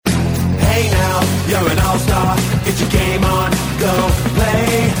you're an all-star. Get your game on, go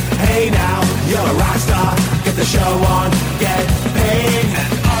play. Hey now, you're a rock star. Get the show on, get paid.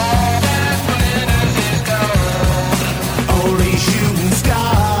 And all that glitters is gold. Only shooting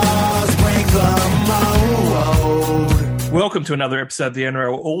stars break the mold. Welcome to another episode of the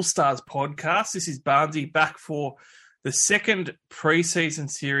NRL All-Stars podcast. This is Barnsey back for the second pre-season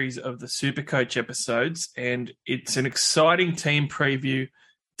series of the Supercoach episodes, and it's an exciting team preview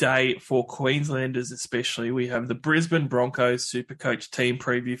day for Queenslanders especially. We have the Brisbane Broncos Supercoach team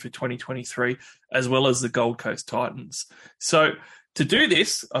preview for 2023, as well as the Gold Coast Titans. So to do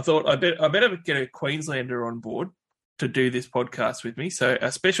this, I thought I better get a Queenslander on board to do this podcast with me. So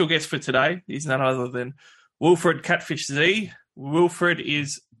our special guest for today is none other than Wilfred Catfish Z. Wilfred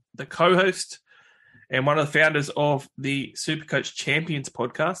is the co-host and one of the founders of the Supercoach Champions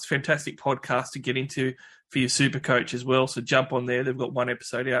podcast. Fantastic podcast to get into for your Supercoach as well. So jump on there. They've got one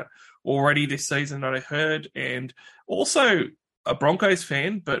episode out already this season that I heard. And also a Broncos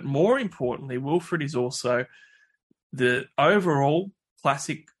fan, but more importantly, Wilfred is also the overall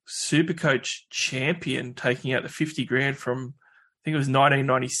classic Supercoach champion, taking out the 50 grand from, I think it was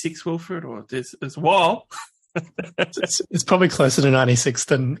 1996, Wilfred, or it's a while. It's probably closer to 96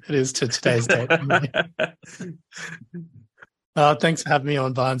 than it is to today's date. Thanks for having me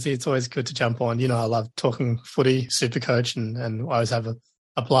on, Barnsey. It's always good to jump on. You know, I love talking footy, Supercoach, and I always have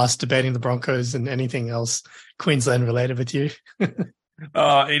a blast debating the Broncos and anything else Queensland related with you.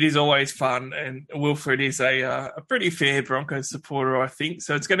 It is always fun, and Wilfred is a pretty fair Broncos supporter, I think.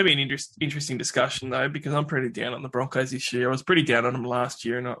 So it's going to be an interesting discussion, though, because I'm pretty down on the Broncos this year. I was pretty down on them last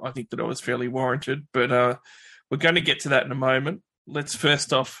year, and I think that I was fairly warranted. But we're going to get to that in a moment. Let's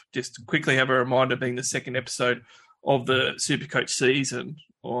first off just quickly have a reminder, being the second episode of the Supercoach season,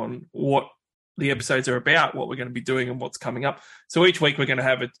 on what the episodes are about, what we're going to be doing, and what's coming up. So each week we're going to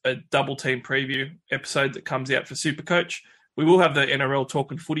have a double team preview episode that comes out for Supercoach. We will have the NRL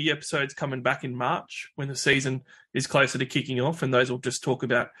Talking Footy episodes coming back in March when the season is closer to kicking off, and those will just talk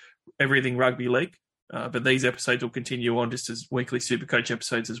about everything rugby league. But these episodes will continue on just as weekly Supercoach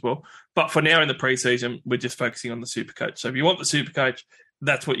episodes as well. But for now in the preseason, we're just focusing on the Supercoach. So if you want the Supercoach,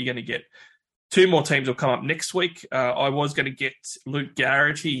 that's what you're going to get. Two more teams will come up next week. I was going to get Luke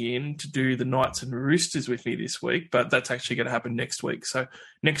Garrity in to do the Knights and Roosters with me this week, but that's actually going to happen next week. So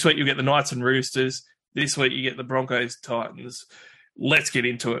next week you'll get the Knights and Roosters. This week you get the Broncos Titans. Let's get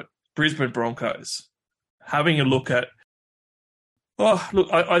into it. Brisbane Broncos. Having a look at...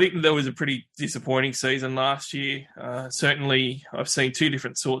 I think there was a pretty disappointing season last year. Certainly, I've seen two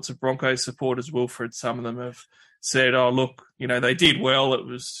different sorts of Broncos supporters, Wilfred. Some of them have said, they did well. It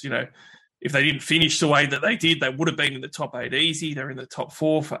was, if they didn't finish the way that they did, they would have been in the top 8 easy. They're in the top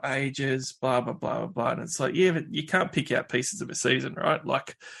 4 for ages, blah, blah, blah, blah, blah. And it's like, yeah, but you can't pick out pieces of a season, right?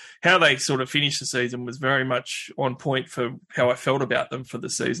 Like how they sort of finished the season was very much on point for how I felt about them for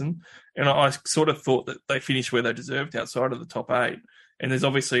the season. And I sort of thought that they finished where they deserved outside of the top 8. And there's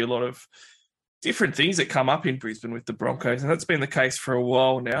obviously a lot of different things that come up in Brisbane with the Broncos. And that's been the case for a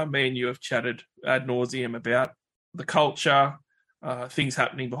while now. Me and you have chatted ad nauseum about the culture, things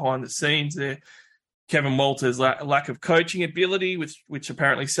happening behind the scenes there. Kevin Walters' lack of coaching ability, which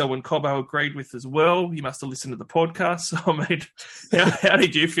apparently Selwyn Cobbo agreed with as well. He must have listened to the podcast. So, I mean, how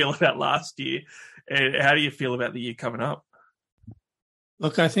did you feel about last year? And how do you feel about the year coming up?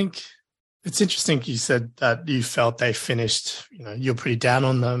 Look, I think it's interesting you said that you felt they finished, you're pretty down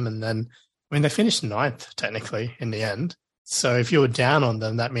on them. And then, they finished 9th, technically, in the end. So if you were down on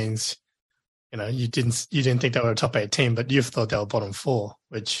them, that means... you didn't think they were a top 8 team, but you thought they were bottom 4,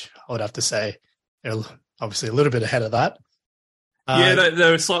 which I would have to say they're obviously a little bit ahead of that. Yeah, they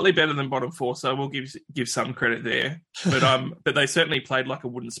were slightly better than bottom 4, so we'll give some credit there. But they certainly played like a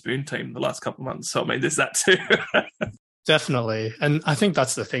wooden spoon team the last couple of months. So I mean, there's that too. Definitely, and I think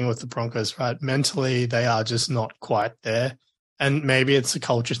that's the thing with the Broncos, right? Mentally, they are just not quite there, and maybe it's a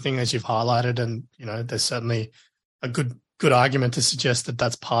culture thing, as you've highlighted. And there's certainly a good argument to suggest that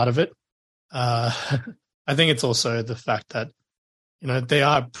that's part of it. I think it's also the fact that, they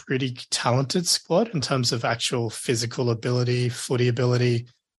are a pretty talented squad in terms of actual physical ability, footy ability.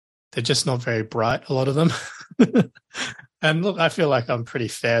 They're just not very bright, a lot of them. And look, I feel like I'm pretty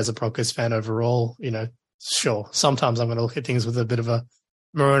fair as a Broncos fan overall. Sure, sometimes I'm going to look at things with a bit of a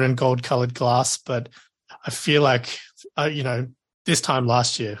maroon and gold colored glass, but I feel like, this time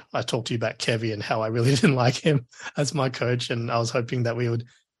last year, I talked to you about Kevy and how I really didn't like him as my coach. And I was hoping that we would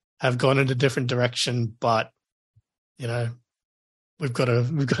have gone in a different direction, but we've got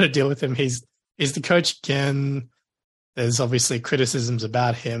to deal with him. He's the coach again. There's obviously criticisms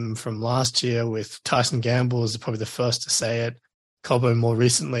about him from last year, with Tyson Gamble is probably the first to say it. Cobbo more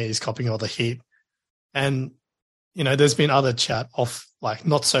recently is copying all the heat And, there's been other chat off, like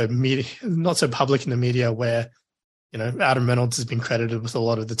not so public in the media where, Adam Reynolds has been credited with a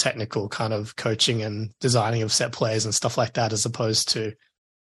lot of the technical kind of coaching and designing of set plays and stuff like that, as opposed to,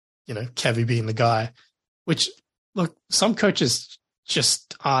 Kevy being the guy, which, look, some coaches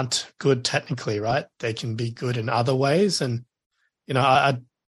just aren't good technically, right? They can be good in other ways. And, I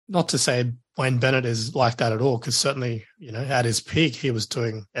not to say Wayne Bennett is like that at all, because certainly, at his peak, he was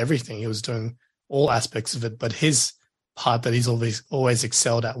doing everything. He was doing all aspects of it. But his part that he's always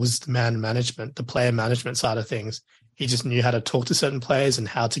excelled at was the man management, the player management side of things. He just knew how to talk to certain players and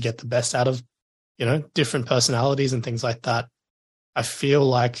how to get the best out of, different personalities and things like that. I feel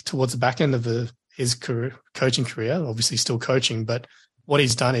like towards the back end of his coaching career, obviously still coaching, but what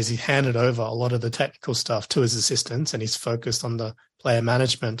he's done is he handed over a lot of the technical stuff to his assistants and he's focused on the player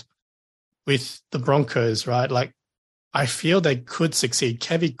management. With the Broncos, right? Like, I feel they could succeed.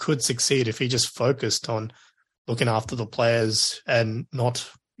 Kevy could succeed if he just focused on looking after the players and not,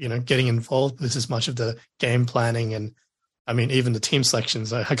 getting involved with as much of the game planning. And I mean, even the team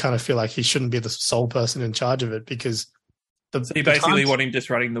selections, I kind of feel like he shouldn't be the sole person in charge of it, because so you basically want him just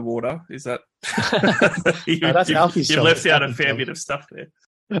running the water? Is that that's Alfie's job. You left out a fair bit of stuff there.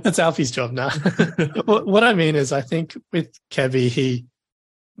 That's Alfie's job now. What I mean is, I think with Kevy,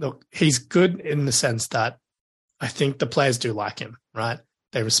 he's good in the sense that I think the players do like him, right?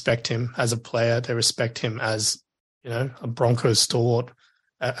 They respect him as a player. They respect him as, a Broncos stalwart,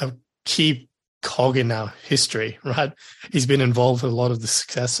 a key cog in our history, right? He's been involved with a lot of the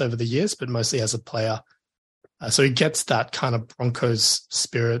success over the years, but mostly as a player. So he gets that kind of Broncos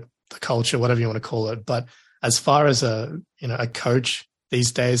spirit, the culture, whatever you want to call it. But as far as a coach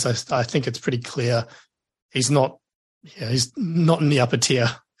these days, I think it's pretty clear he's not in the upper tier,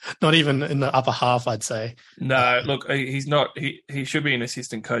 not even in the upper half, I'd say. No, look, he's not. He should be an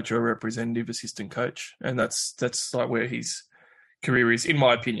assistant coach or a representative assistant coach, and that's like where his career is, in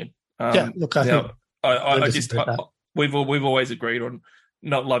my opinion. Look, I think we've always agreed on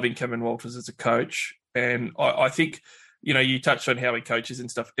not loving Kevin Walters as a coach. And I think, you touched on how he coaches and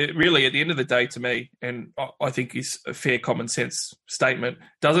stuff. It really, at the end of the day, to me, and I think is a fair common sense statement,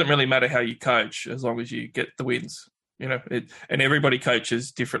 doesn't really matter how you coach as long as you get the wins. And everybody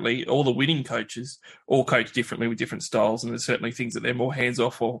coaches differently. All the winning coaches all coach differently with different styles, and there's certainly things that they're more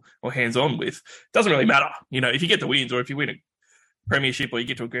hands-off or hands-on with. Doesn't really matter. If you get the wins or if you win a premiership or you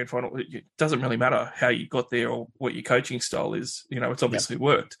get to a grand final, it doesn't really matter how you got there or what your coaching style is. It's obviously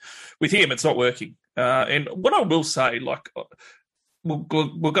worked. With him, it's not working. And what I will say, like, we'll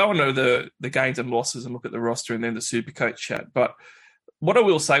go into the gains and losses and look at the roster and then the super coach chat. But what I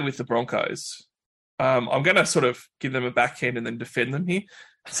will say with the Broncos, I'm going to sort of give them a backhand and then defend them here.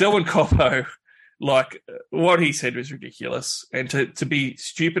 Selwyn Cobbo, like, what he said was ridiculous. And to be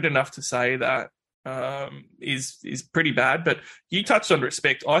stupid enough to say that is pretty bad. But you touched on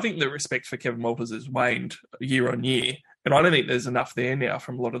respect. I think the respect for Kevin Walters has waned year on year. And I don't think there's enough there now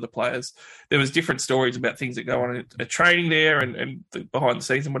from a lot of the players. There was different stories about things that go on at training there and behind the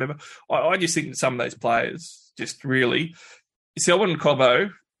scenes and whatever. I just think that some of those players just really... Selwyn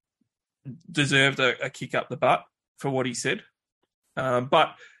Cobbo deserved a kick up the butt for what he said.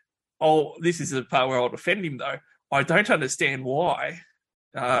 But this is the part where I'll defend him, though. I don't understand why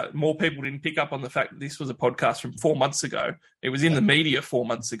more people didn't pick up on the fact that this was a podcast from 4 months ago. It was in the media 4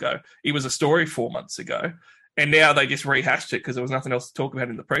 months ago. It was a story 4 months ago. And now they just rehashed it because there was nothing else to talk about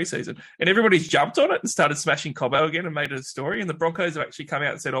in the preseason. And everybody's jumped on it and started smashing Cobbo again and made it a story. And the Broncos have actually come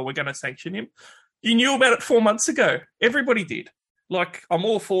out and said, we're going to sanction him. You knew about it 4 months ago. Everybody did. Like, I'm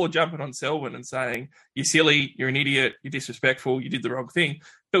all for jumping on Selwyn and saying, you're silly, you're an idiot, you're disrespectful, you did the wrong thing.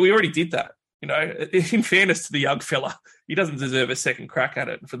 But we already did that. In fairness to the young fella, he doesn't deserve a second crack at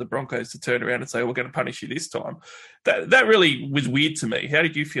it. And for the Broncos to turn around and say, we're going to punish you this time. That really was weird to me. How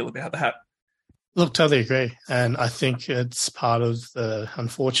did you feel about that? Look, totally agree. And I think it's part of the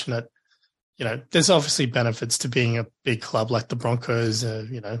unfortunate, there's obviously benefits to being a big club like the Broncos,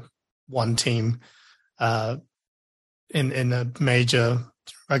 one team in a major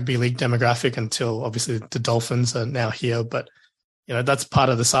rugby league demographic until obviously the Dolphins are now here. But, that's part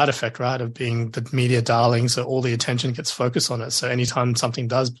of the side effect, right, of being the media darling. So all the attention gets focused on it. So anytime something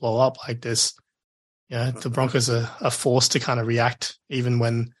does blow up like this, the Broncos are forced to kind of react even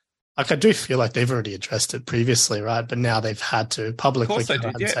when, like, I do feel like they've already addressed it previously, right? But now they've had to publicly. Of course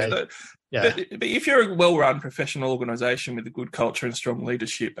they did, yeah. But if you're a well-run professional organisation with a good culture and strong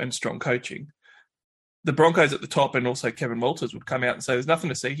leadership and strong coaching, the Broncos at the top and also Kevin Walters would come out and say, there's nothing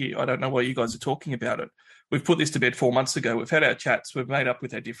to see here. I don't know why you guys are talking about it. We've put this to bed 4 months ago. We've had our chats. We've made up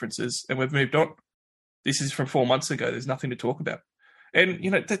with our differences and we've moved on. This is from 4 months ago. There's nothing to talk about. And,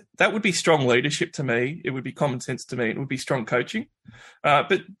 that would be strong leadership to me. It would be common sense to me. It would be strong coaching.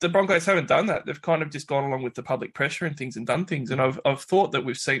 But the Broncos haven't done that. They've kind of just gone along with the public pressure and things and done things. And I've thought that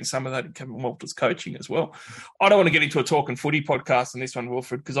we've seen some of that in Kevin Walters' coaching as well. I don't want to get into a talking footy podcast on this one,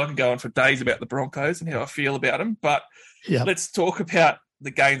 Wilfred, because I could go on for days about the Broncos and how I feel about them. But let's talk about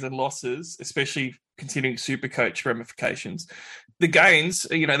the gains and losses, especially considering Supercoach ramifications. The gains,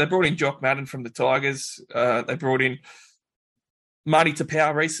 they brought in Jock Madden from the Tigers. They brought in Marty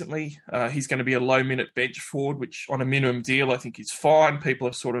Tapau recently. He's going to be a low-minute bench forward, which on a minimum deal I think is fine. People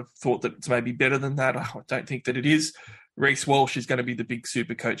have sort of thought that it's maybe better than that. I don't think that it is. Reece Walsh is going to be the big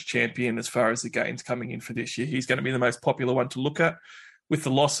Supercoach champion as far as the gains coming in for this year. He's going to be the most popular one to look at. With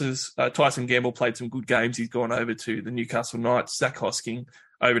the losses, Tyson Gamble played some good games. He's gone over to the Newcastle Knights. Zach Hosking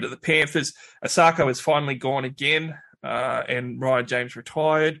over to the Panthers. Asako has finally gone again, and Ryan James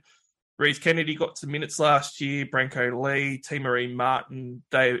retired. Reece Kennedy got some minutes last year, Branko Lee, T-Marie Martin,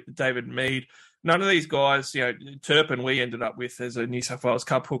 David Mead. None of these guys, Turpin we ended up with as a New South Wales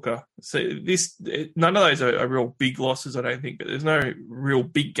Cup hooker. So none of those are real big losses, I don't think, but there's no real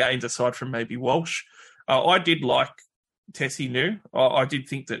big gains aside from maybe Walsh. I did like Tessie New. I did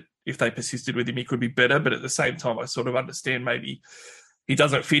think that if they persisted with him, he could be better, but at the same time, I sort of understand maybe he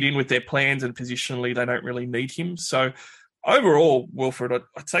doesn't fit in with their plans and positionally they don't really need him. So overall, Wilfred,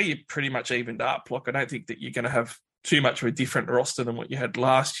 I'd say you pretty much evened up. Like, I don't think that you're going to have too much of a different roster than what you had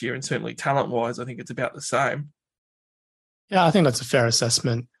last year, and certainly talent-wise, I think it's about the same. Yeah, I think that's a fair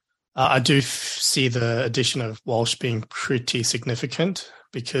assessment. I do see the addition of Walsh being pretty significant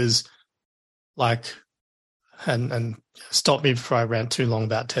because, and stop me before I rant too long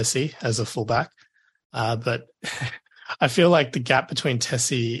about Tessie as a fullback, but I feel like the gap between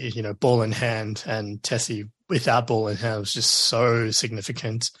Tessie, ball in hand, and Tessie without ball in hand was just so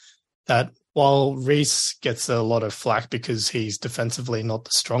significant that while Reece gets a lot of flack because he's defensively not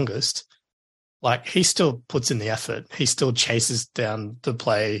the strongest, he still puts in the effort. He still chases down the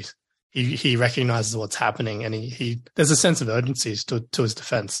play. He recognizes what's happening, and he there's a sense of urgency to his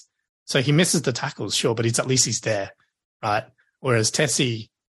defense. So he misses the tackles, sure, but at least he's there, right? Whereas Tessie,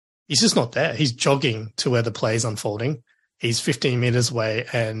 he's just not there. He's jogging to where the play is unfolding. He's 15 meters away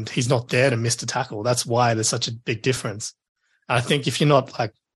and he's not there to miss the tackle. That's why there's such a big difference. And I think if you're not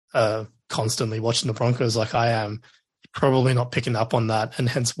constantly watching the Broncos like I am, you're probably not picking up on that. And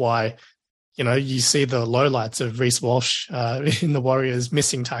hence why, you see the lowlights of Reece Walsh in the Warriors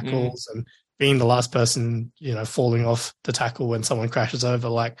missing tackles and being the last person, falling off the tackle when someone crashes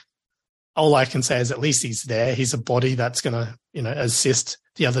over. All I can say is at least he's there. He's a body that's going to, assist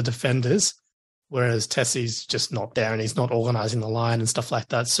the other defenders, whereas Tessie's just not there and he's not organising the line and stuff like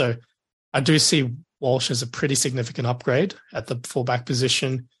that. So I do see Walsh as a pretty significant upgrade at the fullback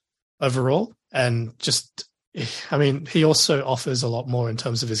position overall. And he also offers a lot more in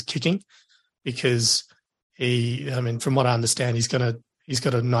terms of his kicking because from what I understand, he's got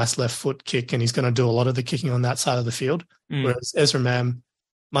a nice left foot kick and he's going to do a lot of the kicking on that side of the field. Whereas Ezra Mam,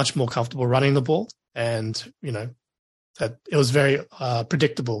 much more comfortable running the ball. And, that it was very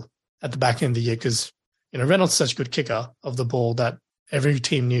predictable at the back end of the year because, Reynolds is such a good kicker of the ball that every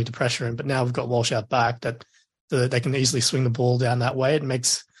team knew to pressure him. But now we've got Walsh out back that they can easily swing the ball down that way. It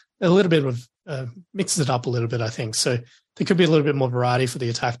makes a little bit of mixes it up a little bit, I think. So there could be a little bit more variety for the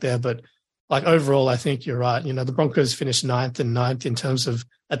attack there. But overall, I think you're right. The Broncos finished ninth in terms of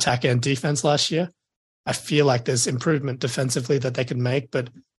attack and defense last year. I feel like there's improvement defensively that they can make, but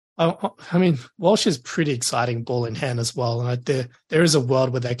Walsh is pretty exciting ball in hand as well. And there is a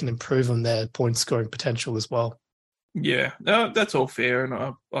world where they can improve on their point scoring potential as well. Yeah, no, that's all fair.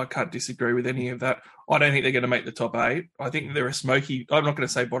 And I can't disagree with any of that. I don't think they're going to make the top 8. I think they're a smoky, I'm not going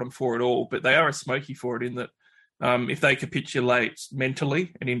to say bottom 4 at all, but they are a smoky for it in that if they capitulate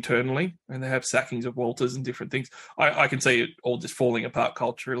mentally and internally, and they have sackings of Walters and different things, I can see it all just falling apart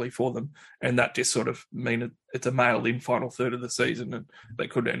culturally for them. And that just sort of mean it's a mailed-in final third of the season, and they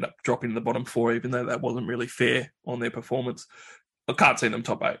could end up dropping the bottom 4, even though that wasn't really fair on their performance. I can't see them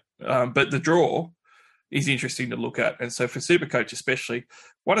top 8. But the draw is interesting to look at. And so for Supercoach especially,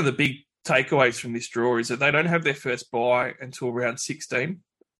 one of the big takeaways from this draw is that they don't have their first bye until round 16.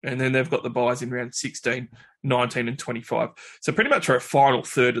 And then they've got the buys in round 16, 19 and 25. So pretty much for a final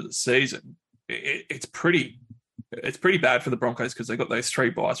third of the season, it's pretty bad for the Broncos because they got those 3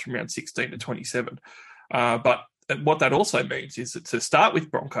 buys from round 16 to 27. But what that also means is that to start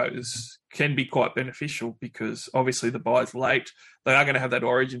with Broncos can be quite beneficial because obviously the buys late. They are going to have that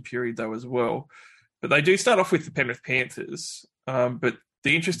origin period though as well. But they do start off with the Penrith Panthers. But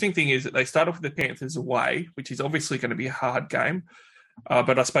the interesting thing is that they start off with the Panthers away, which is obviously going to be a hard game.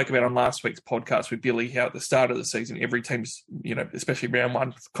 But I spoke about on last week's podcast with Billy how at the start of the season, every team's, especially round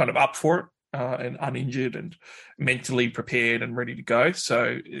one, kind of up for it and uninjured and mentally prepared and ready to go.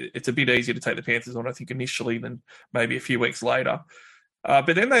 So it's a bit easier to take the Panthers on, I think, initially than maybe a few weeks later. But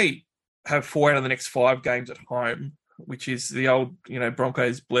then they have 4 out of the next 5 games at home, which is the old,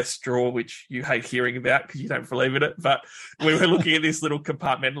 Broncos blessed draw, which you hate hearing about because you don't believe in it. But we were looking at this little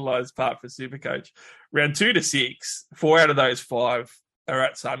compartmentalised part for Supercoach. Round 2 to 6, 4 out of those 5 are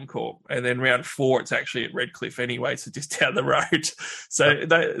at Suncorp. And then round 4, it's actually at Redcliffe anyway, so just down the road. So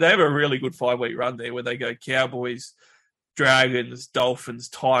they have a really good 5-week run there where they go Cowboys, Dragons, Dolphins,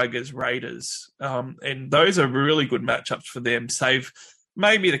 Tigers, Raiders. And those are really good matchups for them, save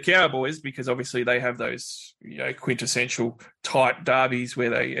maybe the Cowboys, because obviously they have those, quintessential tight derbies where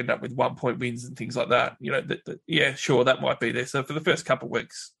they end up with 1-point wins and things like that. Sure, that might be there. So for the first couple of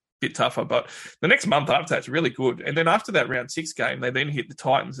weeks, a bit tougher, but the next month after that's really good. And then after that round 6 game, they then hit the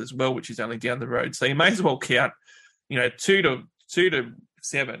Titans as well, which is only down the road. So you may as well count, 2 to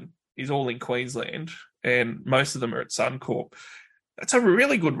 7 is all in Queensland, and most of them are at Suncorp. That's a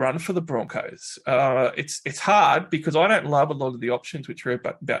really good run for the Broncos. It's hard because I don't love a lot of the options which we're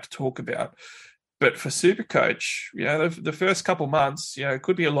about to talk about. But for Supercoach, the first couple months, it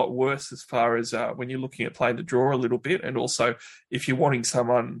could be a lot worse as far as when you're looking at playing the draw a little bit. And also if you're wanting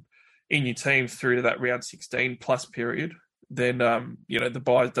someone in your team through to that round 16 plus period, then, the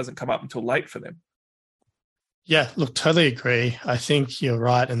buy doesn't come up until late for them. Yeah, look, totally agree. I think you're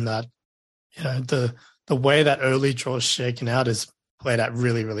right in that, the way that early draw is shaken out is played out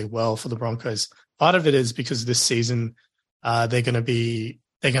really, really well for the Broncos. Part of it is because this season they're going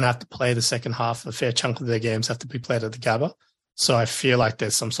to have to play the second half. A fair chunk of their games have to be played at the Gabba. So I feel like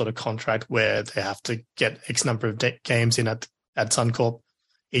there's some sort of contract where they have to get X number of games in at Suncorp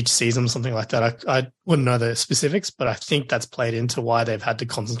each season, something like that. I wouldn't know the specifics, but I think that's played into why they've had to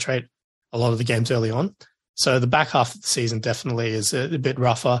concentrate a lot of the games early on. So the back half of the season definitely is a bit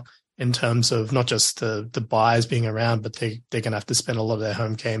rougher in terms of not just the buys being around, but they're going to have to spend a lot of their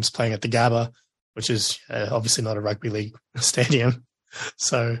home games playing at the Gabba, which is obviously not a rugby league stadium.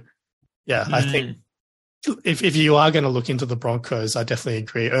 So, I think if you are going to look into the Broncos, I definitely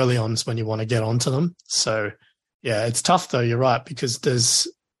agree. Early on is when you want to get onto them. So, it's tough though. You're right, because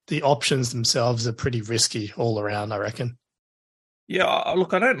the options themselves are pretty risky all around, I reckon. Yeah,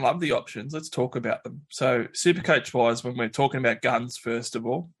 look, I don't love the options. Let's talk about them. So Supercoach-wise, when we're talking about guns, first of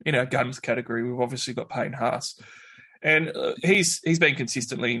all, in our guns category, we've obviously got Payne Haas. And he's been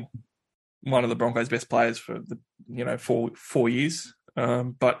consistently one of the Broncos' best players for the 4 years.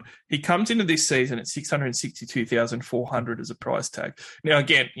 But he comes into this season at $662,400 as a price tag. Now,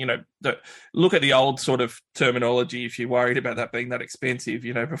 again, look at the old sort of terminology. If you're worried about that being that expensive,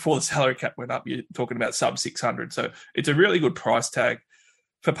 before the salary cap went up, you're talking about sub 600. So it's a really good price tag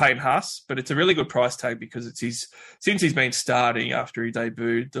for Payne Haas, but it's a really good price tag because since he's been starting after he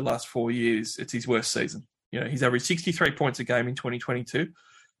debuted the last 4 years, it's his worst season. He's averaged 63 points a game in 2022.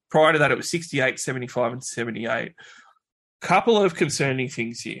 Prior to that, it was 68, 75, and 78. Couple of concerning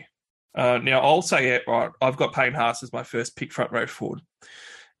things here. Now, I'll say it right. I've got Payne Haas as my first pick front row forward.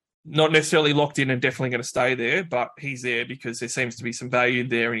 Not necessarily locked in and definitely going to stay there, but he's there because there seems to be some value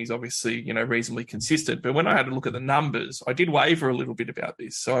there and he's obviously, reasonably consistent. But when I had to look at the numbers, I did waver a little bit about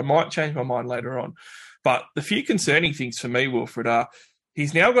this. So I might change my mind later on. But the few concerning things for me, Wilfred, are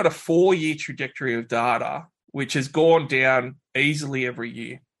he's now got a 4-year trajectory of data, which has gone down easily every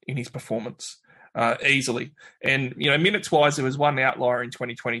year in his performance. Easily. And, minutes-wise, there was one outlier in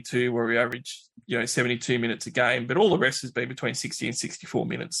 2022 where we averaged, 72 minutes a game, but all the rest has been between 60 and 64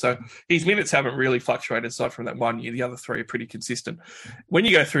 minutes. So his minutes haven't really fluctuated aside from that 1 year. The other 3 are pretty consistent. When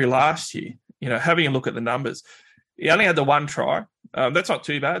you go through last year, having a look at the numbers, he only had the 1 try. That's not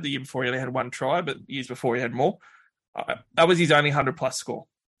too bad. The year before he only had 1 try, but years before he had more. That was his only 100-plus score,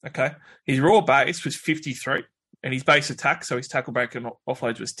 okay? His raw base was 53, and his base attack, so his tackle break and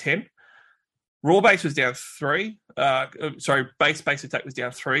offloads was 10. Raw base was down 3. Base attack was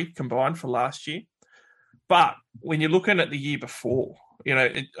down 3 combined for last year. But when you're looking at the year before,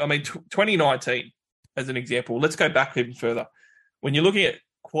 2019 as an example, let's go back even further. When you're looking at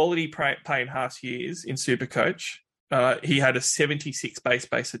quality Payne Haas years in Supercoach, he had a 76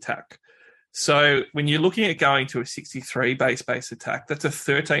 base attack. So when you're looking at going to a 63 base attack, that's a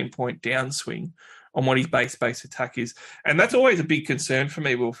 13-point downswing on what his base attack is. And that's always a big concern for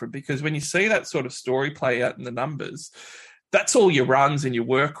me, Wilfred, because when you see that sort of story play out in the numbers, that's all your runs and your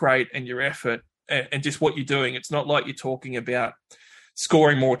work rate and your effort and just what you're doing. It's not like you're talking about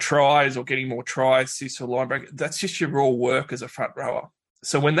scoring more tries or getting more tries, assists or line break. That's just your raw work as a front rower.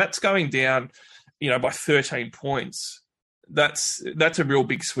 So when that's going down, by 13 points, That's a real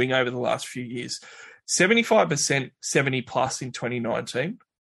big swing over the last few years. 75% 70 plus in 2019,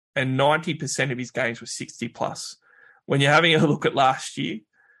 and 90% of his games were 60 plus. When you're having a look at last year,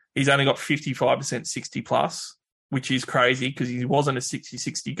 he's only got 55% 60 plus, which is crazy because he wasn't a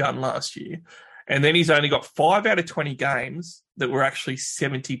 60-60 gun last year. And then he's only got 5 out of 20 games that were actually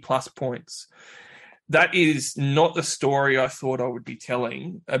 70 plus points. That is not the story I thought I would be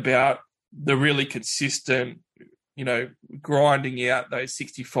telling about the really consistent, grinding out those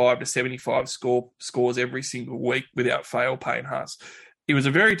 65 to 75 scores every single week without fail, Payne Haas. It was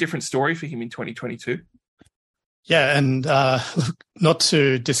a very different story for him in 2022. Yeah, and look, not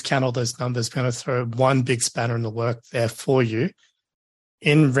to discount all those numbers, I'm going to throw one big spanner in the work there for you.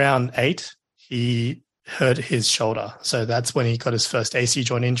 In round 8, he hurt his shoulder. So that's when he got his first AC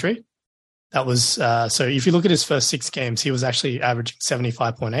joint injury. That was, so if you look at his first 6 games, he was actually averaging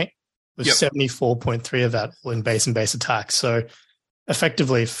 75.8, with 74.3 of that in base and base attacks. So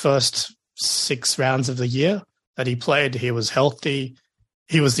effectively, first 6 rounds of the year that he played, he was healthy.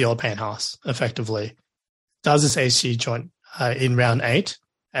 He was the old Payne Haas, effectively. Does this AC joint in round 8,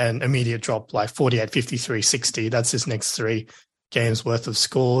 and immediate drop like 48, 53, 60. That's his next 3 games worth of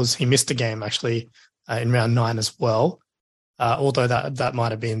scores. He missed a game actually in round 9 as well. Although that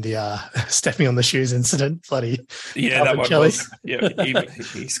might have been the stepping on the shoes incident. Bloody that one was. Yeah,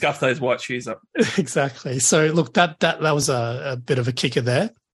 he scuffed those white shoes up. Exactly. So look, that was a bit of a kicker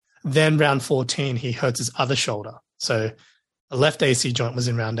there. Then round 14, he hurts his other shoulder. So a left AC joint was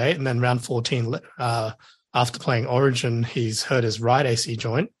in round 8, and then round 14, after playing Origin, he's hurt his right AC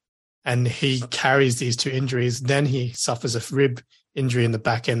joint, and he carries these 2 injuries. Then he suffers a rib injury in the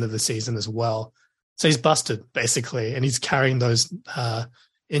back end of the season as well. So he's busted, basically, and he's carrying those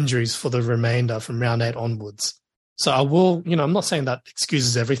injuries for the remainder from round 8 onwards. So I will, I'm not saying that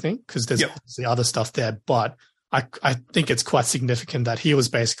excuses everything, because there's obviously other stuff there, but I think it's quite significant that he was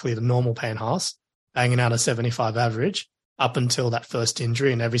basically the normal Payne Haas, banging out a 75 average up until that first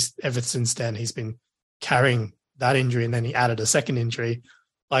injury, and ever since then he's been carrying that injury, and then he added a second injury.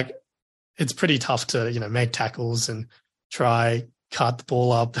 Like, it's pretty tough to, make tackles and try cut the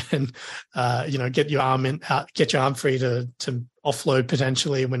ball up and, get your arm free to offload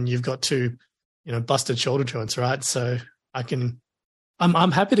potentially when you've got 2, busted shoulder joints, right? So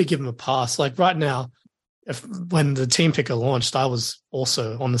I'm happy to give him a pass. Like right now, when the team picker launched, I was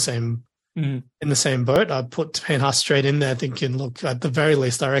also on the same, in the same boat. I put Payne Haas straight in there thinking, look, at the very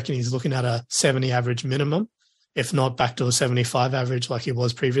least, I reckon he's looking at a 70 average minimum, if not back to a 75 average like he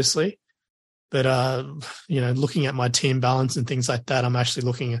was previously. But, looking at my team balance and things like that, I'm actually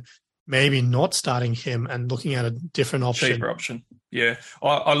looking at maybe not starting him and looking at a different option. Cheaper option. Yeah.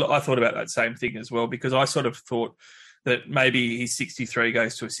 I thought about that same thing as well, because I sort of thought that maybe his 63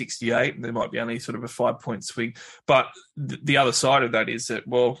 goes to a 68 and there might be only sort of a 5-point swing. But the other side of that is that,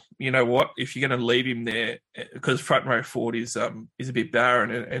 well, you know what, if you're going to leave him there, because front row forward is a bit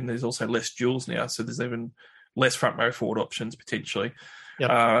barren, and there's also less duels now, so there's even less front row forward options potentially.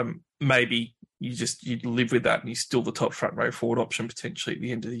 Yep. Maybe you live with that, and he's still the top front row forward option potentially at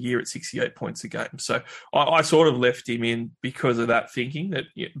the end of the year at 68 points a game. So I sort of left him in because of that thinking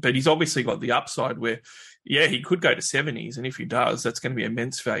but he's obviously got the upside where, he could go to 70s, and if he does, that's going to be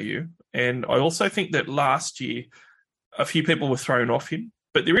immense value. And I also think that last year a few people were thrown off him,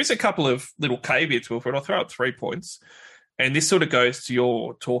 but there is a couple of little caveats, Wilfred. I'll throw out 3 points. And this sort of goes to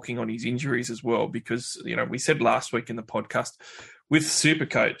your talking on his injuries as well, because, we said last week in the podcast, with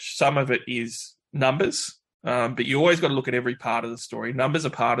Supercoach, some of it is numbers, but you always got to look at every part of the story. Numbers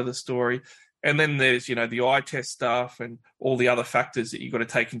are part of the story. And then there's, the eye test stuff and all the other factors that you've got to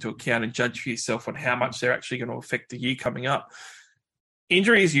take into account and judge for yourself on how much they're actually going to affect the year coming up.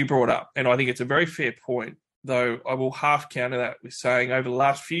 Injuries you brought up, and I think it's a very fair point, though I will half counter that with saying over the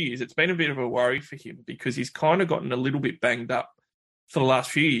last few years, it's been a bit of a worry for him because he's kind of gotten a little bit banged up for the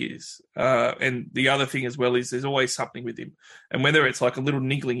last few years. And the other thing as well is there's always something with him. And whether it's like a little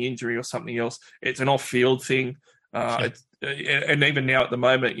niggling injury or something else, it's an off-field thing. And even now at the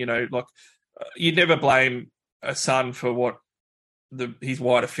moment, you'd never blame a son for what his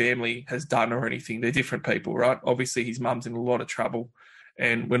wider family has done or anything. They're different people, right? Obviously, his mum's in a lot of trouble,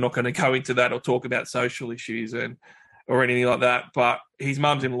 and we're not going to go into that or talk about social issues or anything like that. But his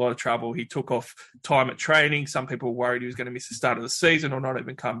mum's in a lot of trouble. He took off time at training. Some people were worried he was going to miss the start of the season or not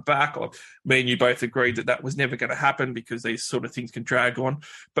even come back. Me and you both agreed that was never going to happen because these sort of things can drag on.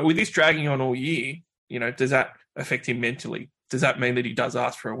 But with this dragging on all year, does that affect him mentally? Does that mean that he does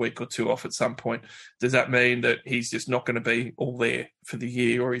ask for a week or two off at some point? Does that mean that he's just not going to be all there for the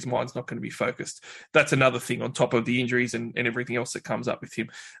year, or his mind's not going to be focused? That's another thing on top of the injuries and everything else that comes up with him.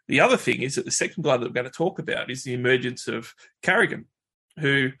 The other thing is that the second guy that we're going to talk about is the emergence of Carrigan,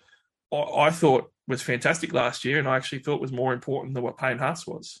 who I thought was fantastic last year, and I actually thought was more important than what Payne Haas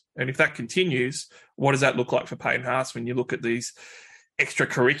was. And if that continues, what does that look like for Payne Haas when you look at these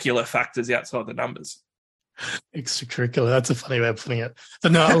extracurricular factors outside the numbers? Extracurricular. That's a funny way of putting it.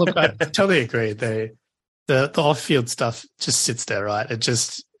 But no, look, I totally agree. The off-field stuff just sits there, right? It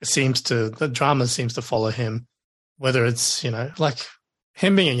just the drama seems to follow him, whether it's, like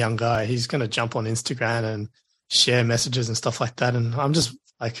him being a young guy, he's going to jump on Instagram and share messages and stuff like that. And I'm just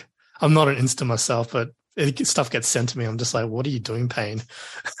like, I'm not an Insta myself, but stuff gets sent to me. I'm just like, what are you doing, Payne?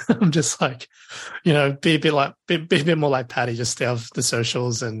 I'm just like, be a bit more like Paddy, just stay off the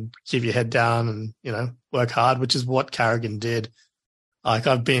socials and keep your head down and, work hard, which is what Carrigan did. Like,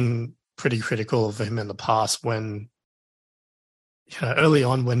 I've been pretty critical of him in the past when, early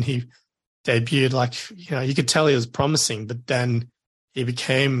on when he debuted, like, you could tell he was promising, but then he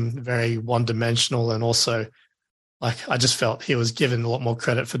became very one-dimensional. And also, like, I just felt he was given a lot more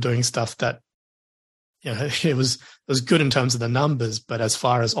credit for doing stuff that, it was good in terms of the numbers, but as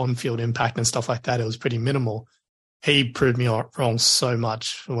far as on-field impact and stuff like that, it was pretty minimal. He proved me wrong so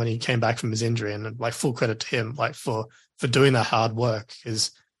much when he came back from his injury, and like, full credit to him, like, for doing that hard work, is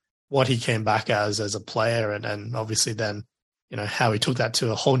what he came back as a player. And obviously then, how he took that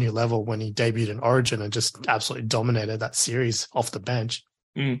to a whole new level when he debuted in Origin and just absolutely dominated that series off the bench.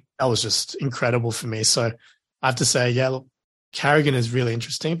 That was just incredible for me. So I have to say, yeah, look, Carrigan is really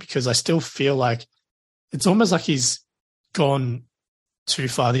interesting because I still feel like it's almost like he's gone too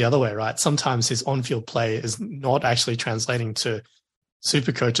far the other way, right? Sometimes his on-field play is not actually translating to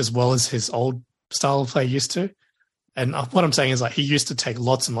Supercoach as well as his old style of play used to. And what I'm saying is, like, he used to take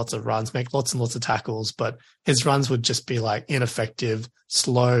lots and lots of runs, make lots and lots of tackles, but his runs would just be like ineffective,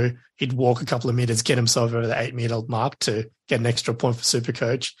 slow. He'd walk a couple of meters, get himself over the 8-meter mark to get an extra point for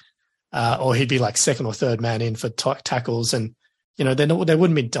Supercoach. Or he'd be like second or third man in for tackles. And, they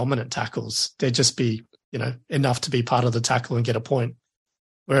wouldn't be dominant tackles. They'd just be, enough to be part of the tackle and get a point.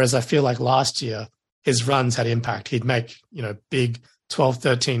 Whereas I feel like last year, his runs had impact. He'd make, big 12,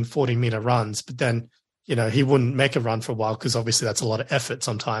 13, 40-meter runs, but then, he wouldn't make a run for a while because obviously that's a lot of effort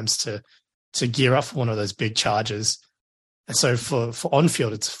sometimes to gear up for one of those big charges. And so for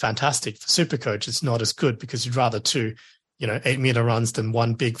on-field, it's fantastic. For Supercoach, it's not as good because you'd rather two 8-meter runs than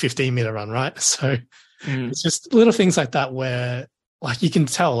one big 15-meter run, right? So it's just little things like that where, like, you can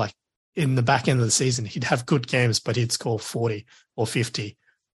tell, like, in the back end of the season, he'd have good games, but he'd score 40 or 50,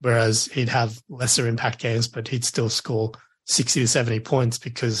 whereas he'd have lesser impact games, but he'd still score 60 to 70 points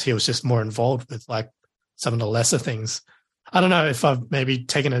because he was just more involved with, like, some of the lesser things. I don't know if I've maybe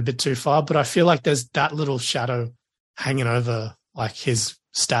taken it a bit too far, but I feel like there's that little shadow hanging over, like, his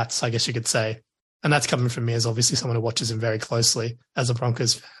stats, I guess you could say. And that's coming from me as obviously someone who watches him very closely as a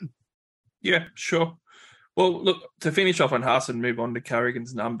Broncos fan. Yeah, sure. Well, look, to finish off on Haas and move on to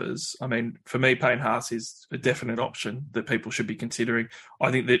Carrigan's numbers, I mean, for me, Payne Haas is a definite option that people should be considering.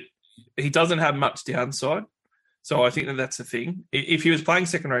 I think that he doesn't have much downside. So I think that that's the thing. If he was playing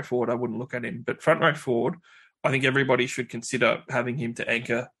second row forward, I wouldn't look at him. But front row forward, I think everybody should consider having him to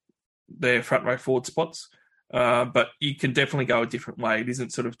anchor their front row forward spots. But you can definitely go a different way. It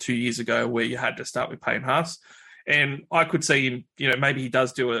isn't sort of 2 years ago where you had to start with Payne Haas. And I could see him, maybe he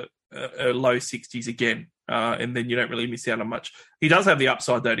does do a low 60s again. And then you don't really miss out on much. He does have the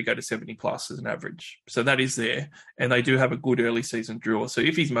upside, though, to go to 70 plus as an average. So that is there. And they do have a good early season draw. So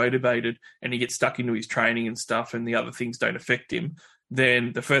if he's motivated and he gets stuck into his training and stuff and the other things don't affect him,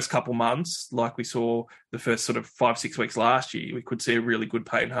 then the first couple months, like we saw the first sort of 5-6 weeks last year, we could see a really good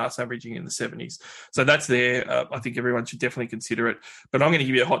Payne Haas averaging in the 70s. So that's there. I think everyone should definitely consider it. But I'm going to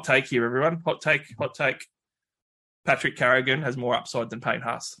give you a hot take here, everyone. Hot take. Patrick Carrigan has more upside than Payne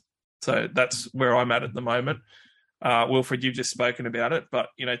Haas. So that's where I'm at the moment. Wilfred, you've just spoken about it. But,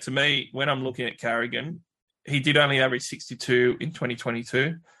 to me, when I'm looking at Carrigan, he did only average 62 in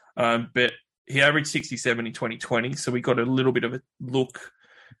 2022, but he averaged 67 in 2020. So we got a little bit of a look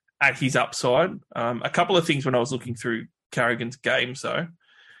at his upside. A couple of things when I was looking through Carrigan's games, though.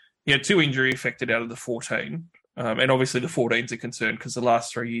 He had 2 injury affected out of the 14. And obviously the 14's a concern because the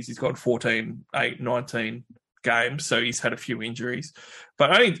last 3 years he's got 14, 8, 19 games, so he's had a few injuries.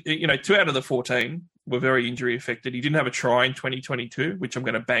 But only, 2 out of the 14 were very injury affected. He didn't have a try in 2022, which I'm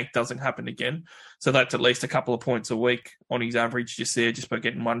going to bank doesn't happen again. So that's at least a couple of points a week on his average just there, just by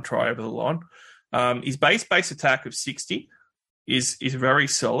getting 1 try over the line. His base attack of 60 is very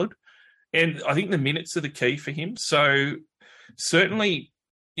solid. And I think the minutes are the key for him. So certainly,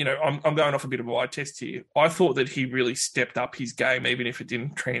 I'm going off a bit of a wide test here. I thought that he really stepped up his game, even if it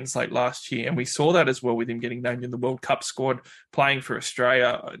didn't translate last year. And we saw that as well with him getting named in the World Cup squad, playing for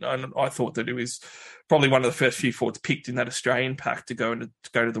Australia. And I thought that it was probably one of the first few forwards picked in that Australian pack to go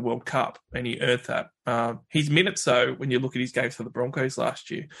to the World Cup, and he earned that. His minutes, though, when you look at his games for the Broncos last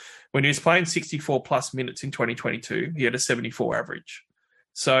year, when he was playing 64-plus minutes in 2022, he had a 74 average.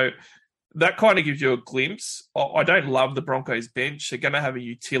 So that kind of gives you a glimpse. I don't love the Broncos bench. They're going to have a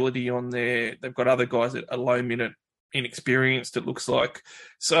utility on there. They've got other guys at a low minute, inexperienced, it looks like.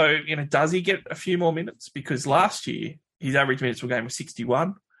 So, does he get a few more minutes? Because last year, his average minutes per game was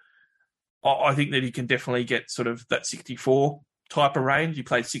 61. I think that he can definitely get sort of that 64 type of range. He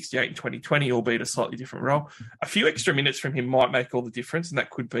played 68 in 2020, albeit a slightly different role. A few extra minutes from him might make all the difference, and that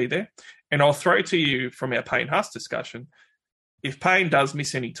could be there. And I'll throw to you from our Payne Haas discussion, if Payne does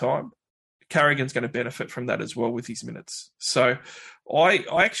miss any time, Carrigan's going to benefit from that as well with his minutes. So I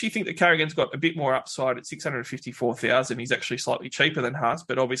actually think that Carrigan's got a bit more upside at 654,000. He's actually slightly cheaper than Haas,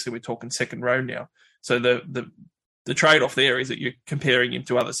 but obviously we're talking second row now. So the trade-off there is that you're comparing him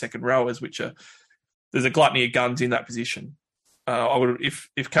to other second rowers, there's a gluttony of guns in that position.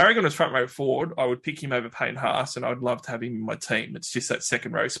 If Carrigan was front row forward, I would pick him over Payne Haas, and I would love to have him in my team. It's just that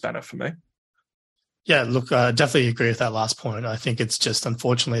second row spanner for me. Yeah, look, I definitely agree with that last point. I think it's just,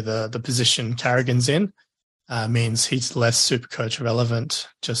 unfortunately, the position Carrigan's in means he's less Supercoach relevant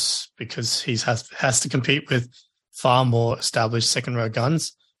just because he has to compete with far more established second row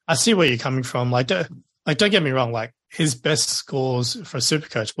guns. I see where you're coming from. Don't get me wrong. Like, his best scores for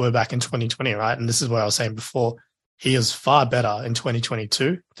Supercoach were back in 2020, right? And this is what I was saying before. He is far better in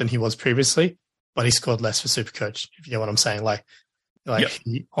 2022 than he was previously, but he scored less for Supercoach, if you get what I'm saying.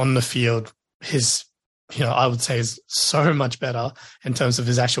 He, on the field, his, I would say is so much better in terms of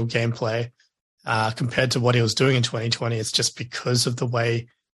his actual gameplay compared to what he was doing in 2020. It's just because of the way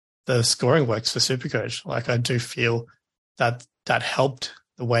the scoring works for Supercoach. Like, I do feel that helped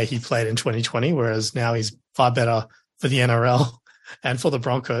the way he played in 2020, whereas now he's far better for the NRL and for the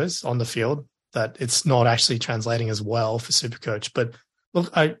Broncos on the field, that it's not actually translating as well for Supercoach. But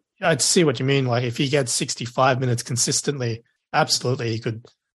look, I see what you mean. Like, if he gets 65 minutes consistently, absolutely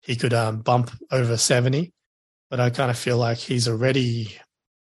he could bump over 70. But I kind of feel like he's already,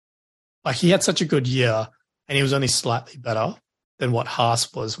 like, he had such a good year and he was only slightly better than what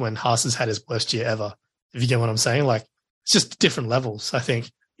Haas was when Haas has had his worst year ever. If you get what I'm saying, like, it's just different levels. I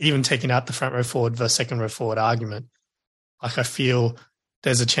think even taking out the front row forward versus second row forward argument, like, I feel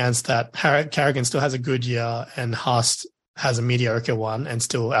there's a chance that Carrigan still has a good year and Haas has a mediocre one and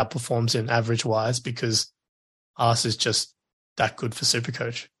still outperforms in average wise because Haas is just that good for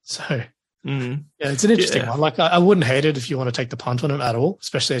Supercoach. So yeah, it's an interesting one. Like, I wouldn't hate it if you want to take the punt on him at all,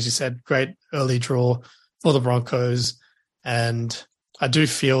 especially, as you said, great early draw for the Broncos. And I do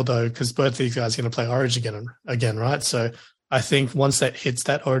feel, though, because both of these guys are going to play Origin again, right? So I think once that hits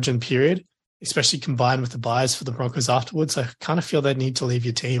that Origin period, especially combined with the buys for the Broncos afterwards, I kind of feel they need to leave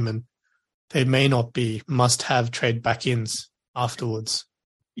your team and they may not be must-have trade back-ins afterwards.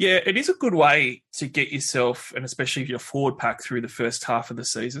 Yeah, it is a good way to get yourself, and especially if you're forward pack, through the first half of the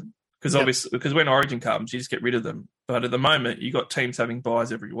season. Because obviously, because when Origin comes, you just get rid of them. But at the moment, you got teams having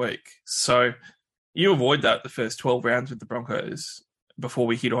buys every week. So you avoid that the first 12 rounds with the Broncos before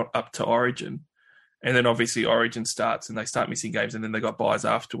we hit up to Origin. And then obviously Origin starts and they start missing games and then they got buys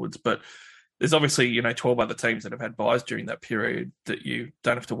afterwards. But there's obviously, 12 other teams that have had buys during that period that you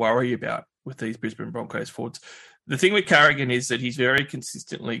don't have to worry about with these Brisbane Broncos forwards. The thing with Carrigan is that he's very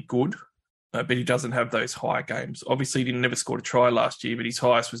consistently good, but he doesn't have those high games. Obviously, he never scored a try last year, but his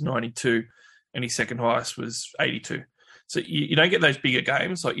highest was 92 and his second highest was 82. So you don't get those bigger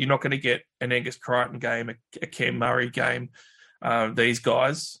games. Like, you're not going to get an Angus Crichton game, a Cam Murray game, these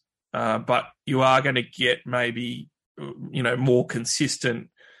guys. But you are going to get maybe, more consistent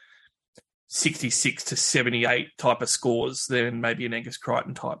 66 to 78 type of scores than maybe an Angus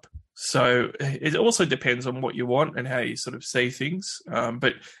Crichton type. So it also depends on what you want and how you sort of see things.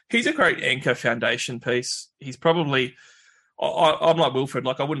 But he's a great anchor foundation piece. He's probably, I'm like Wilfred,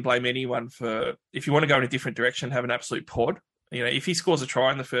 like, I wouldn't blame anyone for, if you want to go in a different direction, have an absolute pod. If he scores a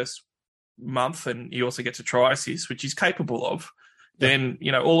try in the first month and he also gets a try assist, which he's capable of, then,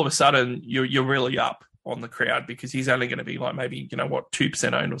 all of a sudden you're really up on the crowd because he's only going to be like maybe,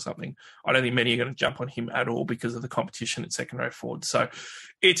 2% owned or something. I don't think many are going to jump on him at all because of the competition at second row forward. So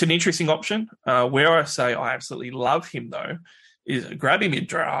it's an interesting option. Where I say I absolutely love him, though, is grab him in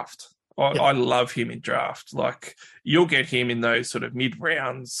draft. I love him in draft. Like, you'll get him in those sort of mid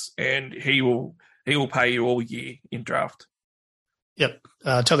rounds and he will pay you all year in draft. Yep.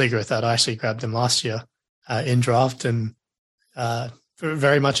 Totally agree with that. I actually grabbed him last year in draft and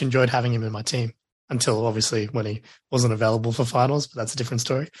very much enjoyed having him in my team until obviously when he wasn't available for finals, but that's a different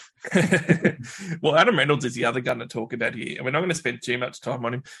story. Well, Adam Reynolds is the other gun to talk about here, and we're not going to spend too much time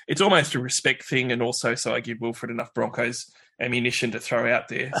on him. It's almost a respect thing, and also so I give Wilfred enough Broncos ammunition to throw out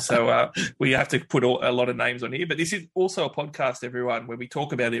there. So we have to put a lot of names on here, but this is also a podcast, everyone, where we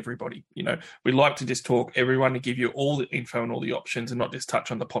talk about everybody. You know, we like to just talk everyone to give you all the info and all the options and not just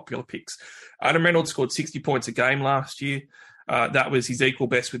touch on the popular picks. Adam Reynolds scored 60 points a game last year. That was his equal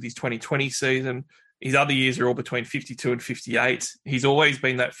best with his 2020 season. His other years are all between 52 and 58. He's always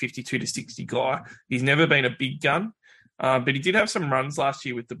been that 52 to 60 guy. He's never been a big gun, but he did have some runs last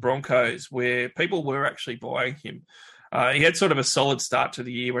year with the Broncos where people were actually buying him. He had sort of a solid start to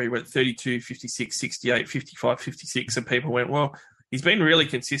the year where he went 32, 56, 68, 55, 56, and people went, well, he's been really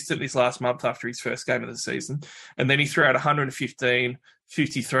consistent this last month after his first game of the season. And then he threw out 115,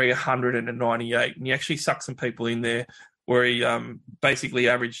 53, 100, and a 98. And he actually sucked some people in there where he basically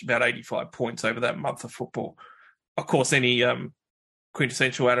averaged about 85 points over that month of football. Of course, any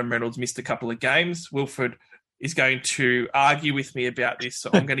quintessential Adam Reynolds missed a couple of games. Wilfred is going to argue with me about this,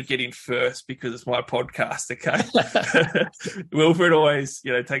 so I'm going to get in first because it's my podcast, okay? Wilfred always,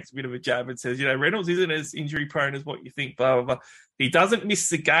 takes a bit of a jab and says, Reynolds isn't as injury-prone as what you think, blah, blah, blah. He doesn't miss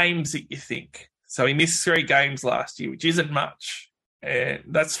the games that you think. So he missed 3 games last year, which isn't much, and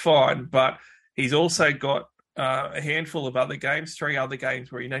that's fine, but he's also got a handful of other games, 3 other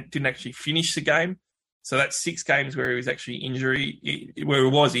games where he didn't actually finish the game. So that's 6 games where he was actually where he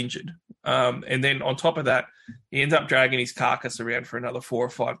was injured. And then on top of that, he ends up dragging his carcass around for another 4 or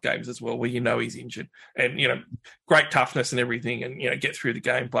 5 games as well, where he's injured. And, great toughness and everything and, get through the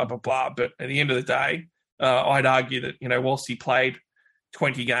game, blah, blah, blah. But at the end of the day, I'd argue that, whilst he played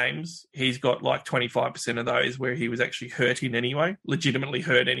 20 games, he's got like 25% of those where he was actually hurting anyway, legitimately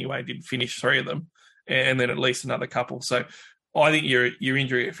hurt anyway, didn't finish 3 of them, and then at least another couple. So I think you're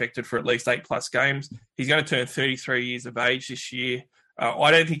injury affected for at least 8+ games. He's going to turn 33 years of age this year.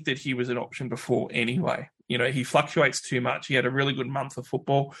 I don't think that he was an option before anyway. He fluctuates too much. He had a really good month of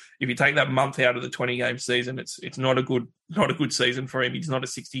football. If you take that month out of the 20-game season, it's not a good season for him. He's not a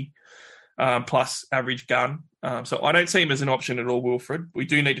 60 plus average gun. So I don't see him as an option at all, Wilfred. We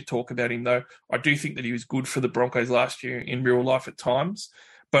do need to talk about him though. I do think that he was good for the Broncos last year in real life at times.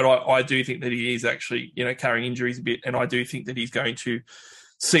 But I do think that he is actually, carrying injuries a bit. And I do think that he's going to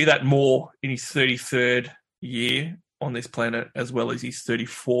see that more in his 33rd year on this planet, as well as his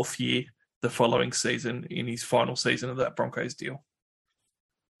 34th year the following season in his final season of that Broncos deal.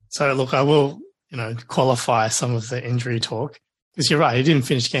 So, look, I will, qualify some of the injury talk. Because you're right, he didn't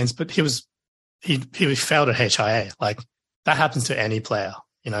finish games, but he failed at HIA. Like, that happens to any player,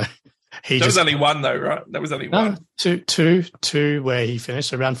 That was only one, though, right? That was only one. Two where he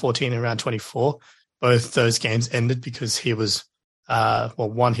finished, around 14 and around 24. Both those games ended because he was,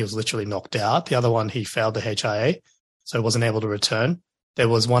 one, he was literally knocked out. The other one, he failed the HIA, so wasn't able to return. There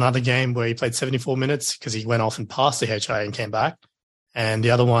was one other game where he played 74 minutes because he went off and passed the HIA and came back. And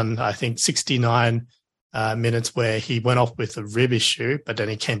the other one, I think 69 minutes where he went off with a rib issue, but then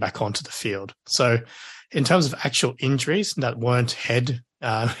he came back onto the field. So in terms of actual injuries that weren't head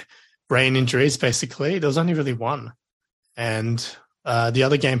brain injuries, basically, there was only really one. And the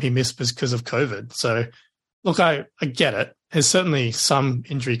other game he missed was because of COVID. So, look, I get it. There's certainly some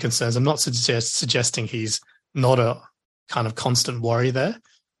injury concerns. I'm not suggesting he's not a kind of constant worry there,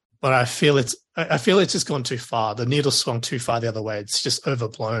 but I feel it's just gone too far. The needle's swung too far the other way. It's just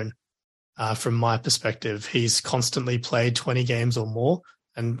overblown from my perspective. He's constantly played 20 games or more.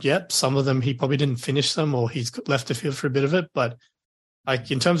 And, yep, some of them he probably didn't finish them or he's left the field for a bit of it, but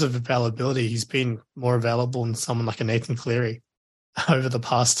in terms of availability, he's been more available than someone like a Nathan Cleary over the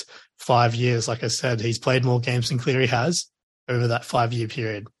past 5 years. Like I said, he's played more games than Cleary has over that 5-year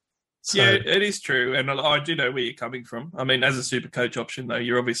period. So, yeah, it is true. And I do know where you're coming from. I mean, as a super coach option, though,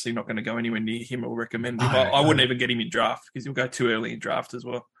 you're obviously not going to go anywhere near him or recommend him. I wouldn't even get him in draft because he'll go too early in draft as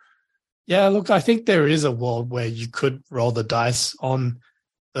well. Yeah, look, I think there is a world where you could roll the dice on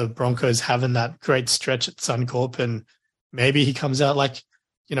the Broncos having that great stretch at Suncorp, and maybe he comes out like,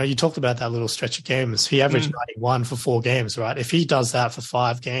 you talked about that little stretch of games. He averaged 91 for 4 games, right? If he does that for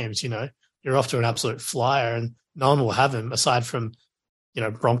 5 games, you're off to an absolute flyer, and no one will have him aside from,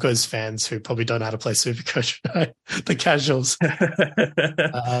 Broncos fans who probably don't know how to play Supercoach, right? The casuals.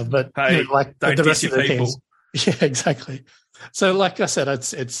 But hey, like the rest of the teams. Yeah, exactly. So, like I said,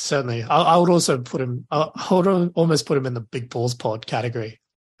 it's certainly. I would also put him. I would almost put him in the big balls pod category,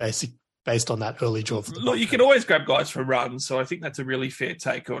 based on that early draw. Look, you can always grab guys for runs, so I think that's a really fair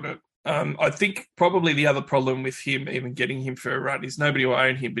take on it. I think probably the other problem with him even getting him for a run is nobody will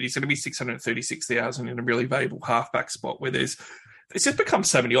own him, but he's going to be 636,000 in a really valuable halfback spot where it's just become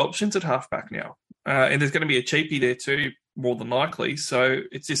so many options at halfback now. And there's going to be a cheapie there too, more than likely. So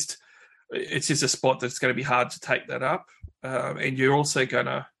it's just a spot that's going to be hard to take that up. And you're also going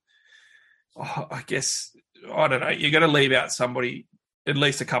to, I guess, I don't know, you're going to leave out somebody, at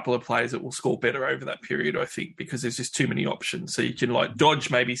least a couple of players that will score better over that period, I think, because there's just too many options. So you can dodge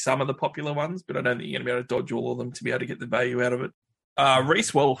maybe some of the popular ones, but I don't think you're going to be able to dodge all of them to be able to get the value out of it.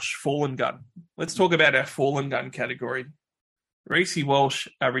 Reece Walsh, fallen gun. Let's talk about our fallen gun category. Reece Walsh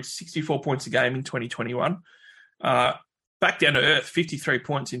averaged 64 points a game in 2021. Back down to earth, 53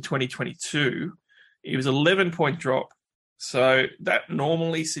 points in 2022. It was an 11-point drop. So that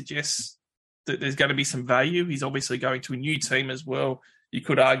normally suggests that there's going to be some value. He's obviously going to a new team as well. You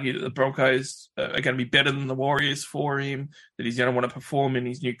could argue that the Broncos are going to be better than the Warriors for him, that he's going to want to perform in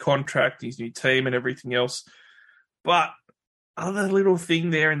his new contract, his new team and everything else. But other little thing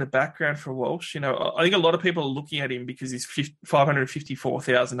there in the background for Walsh, I think a lot of people are looking at him because he's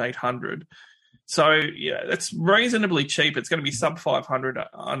 554,800. So, yeah, that's reasonably cheap. It's going to be sub 500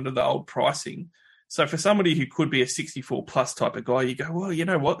 under the old pricing. So for somebody who could be a 64-plus type of guy, you go, well, you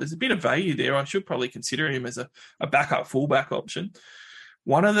know what? There's a bit of value there. I should probably consider him as a backup fullback option.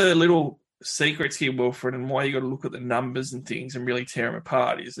 One of the little secrets here, Wilfred, and why you got to look at the numbers and things and really tear him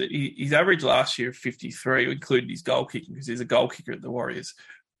apart is that his average last year of 53 included his goal kicking because he's a goal kicker at the Warriors.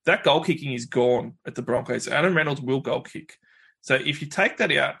 That goal kicking is gone at the Broncos. Adam Reynolds will goal kick. So if you take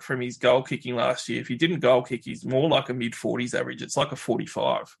that out from his goal kicking last year, if he didn't goal kick, he's more like a mid-40s average. It's like a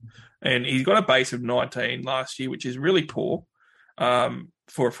 45. And he's got a base of 19 last year, which is really poor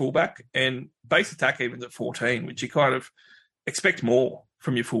for a fullback. And base attack even's at 14, which you kind of expect more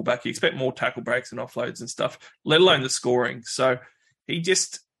from your fullback. You expect more tackle breaks and offloads and stuff, let alone the scoring. So he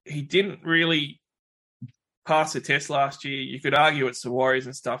didn't really pass the test last year. You could argue it's the Warriors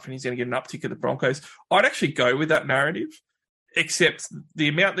and stuff, and he's going to get an uptick at the Broncos. I'd actually go with that narrative. Except the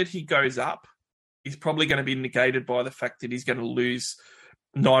amount that he goes up is probably going to be negated by the fact that he's going to lose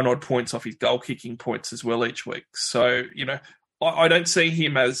 9-odd points off his goal-kicking points as well each week. So, I don't see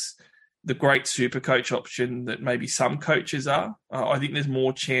him as the great super coach option that maybe some coaches are. I think there's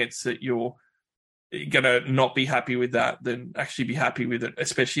more chance that you're going to not be happy with that than actually be happy with it,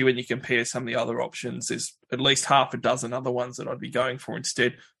 especially when you compare some of the other options. There's at least half a dozen other ones that I'd be going for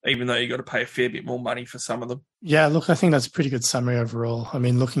instead, even though you got to pay a fair bit more money for some of them. Yeah, look, I think that's a pretty good summary overall. I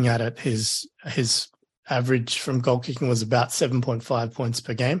mean, looking at it, his average from goal kicking was about 7.5 points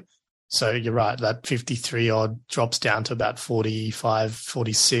per game. So you're right, that 53-odd drops down to about 45,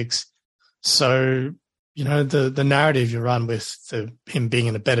 46. So, the narrative you run with him being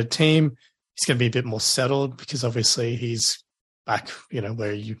in a better team, he's going to be a bit more settled because obviously he's back,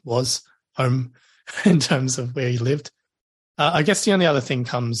 where he was, home in terms of where he lived. I guess the only other thing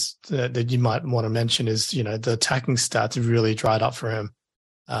comes that you might want to mention is, the attacking stats really dried up for him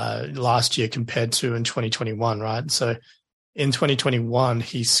last year compared to in 2021, right? So in 2021,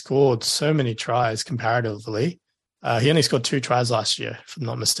 he scored so many tries comparatively. He only scored 2 tries last year, if I'm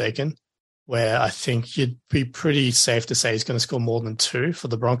not mistaken, where I think you'd be pretty safe to say he's going to score more than 2 for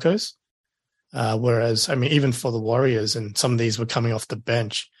the Broncos. Whereas, I mean, even for the Warriors, and some of these were coming off the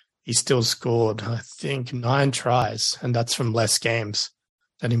bench, he still scored, I think, 9 tries, and that's from less games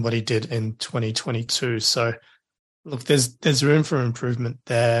than what he did in 2022. So, look, there's room for improvement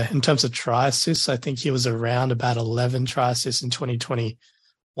there. In terms of try assists, I think he was around about 11 try assists in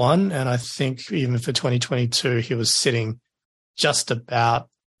 2021, and I think even for 2022, he was sitting just about,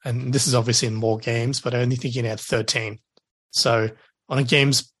 and this is obviously in more games, but I only think he had 13. So, on a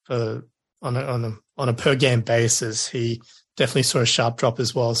games on a per game basis, he definitely saw a sharp drop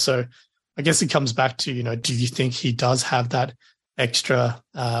as well. So I guess it comes back to, do you think he does have that extra,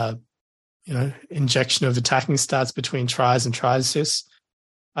 injection of attacking stats between tries and try assists?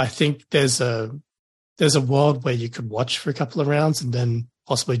 I think there's a world where you could watch for a couple of rounds and then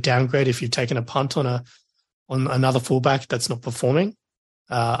possibly downgrade if you've taken a punt on another fullback that's not performing.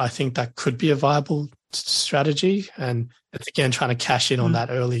 I think that could be a viable strategy. And it's again trying to cash in on that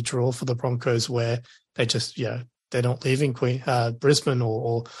early draw for the Broncos where they just, they're not leaving Brisbane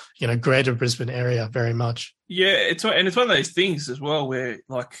or greater Brisbane area very much. Yeah, it's one of those things as well where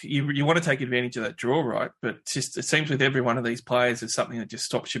you want to take advantage of that draw, right? But it seems with every one of these players, there's something that just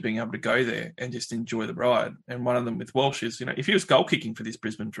stops you being able to go there and just enjoy the ride. And one of them with Walsh is, if he was goal kicking for this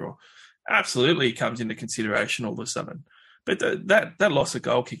Brisbane draw, absolutely he comes into consideration all of a sudden. But that loss of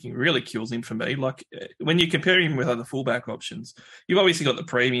goal kicking really kills him for me. Like when you compare him with other fullback options, you've obviously got the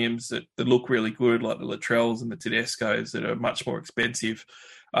premiums that look really good, like the Latrells and the Tedescos that are much more expensive.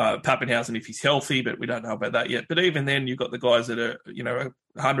 Pappenhausen if he's healthy, but we don't know about that yet. But even then, you've got the guys that are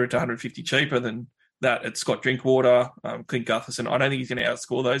 100 to 150 cheaper than that at Scott Drinkwater, Clint Gutherson. I don't think he's going to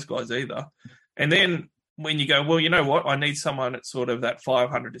outscore those guys either. And then when you go, well, you know what? I need someone at sort of that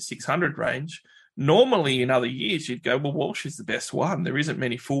 500 to 600 range. Normally in other years, you'd go, well, Walsh is the best one. There isn't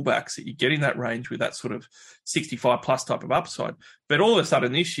many fullbacks that you get in that range with that sort of 65 plus type of upside. But all of a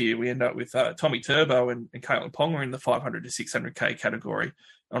sudden this year, we end up with Tommy Turbo and Caitlin Ponga in the 500 to 600K category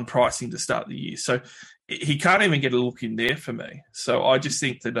on pricing to start the year. So he can't even get a look in there for me. So I just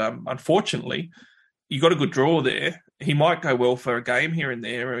think that, unfortunately, you got a good draw there. He might go well for a game here and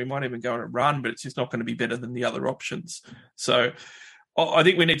there, or he might even go on a run, but it's just not going to be better than the other options. So I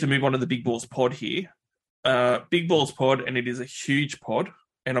think we need to move on to the Big Balls pod here. Big Balls pod, and it is a huge pod.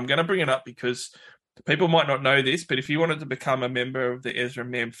 And I'm going to bring it up because people might not know this, but if you wanted to become a member of the Ezra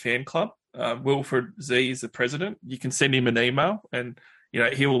Mam fan club, Wilfred Z is the president. You can send him an email and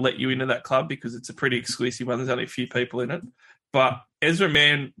he will let you into that club because it's a pretty exclusive one. There's only a few people in it. But Ezra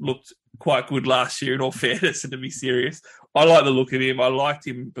Mam looked quite good last year in all fairness, and to be serious. I like the look of him. I liked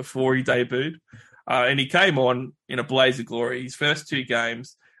him before he debuted. And he came on in a blaze of glory. His first two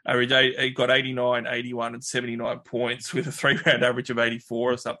games, he got 89, 81 and 79 points with a 3-round average of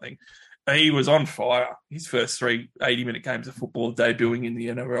 84 or something. He was on fire. His first 3 80-minute games of football debuting in the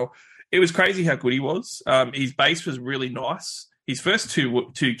NRL. It was crazy how good he was. His base was really nice. His first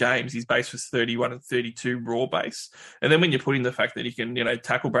two games, his base was 31 and 32 raw base. And then when you put in the fact that he can,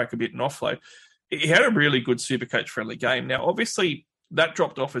 tackle break a bit and offload, he had a really good Supercoach friendly game. Now, obviously, that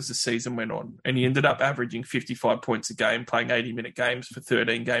dropped off as the season went on, and he ended up averaging 55 points a game, playing 80-minute games for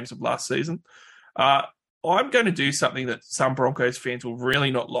 13 games of last season. I'm going to do something that some Broncos fans will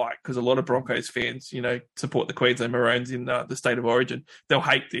really not like, because a lot of Broncos fans, support the Queensland Maroons in the state of origin. They'll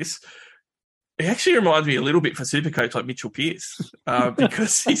hate this. It actually reminds me a little bit for Supercoach like Mitchell Pearce,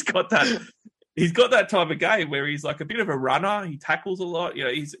 because he's got that type of game where he's like a bit of a runner. He tackles a lot.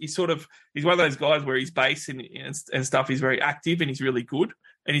 He's one of those guys where his base and stuff, he's very active and he's really good.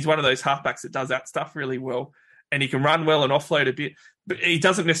 And he's one of those halfbacks that does that stuff really well. And he can run well and offload a bit, but he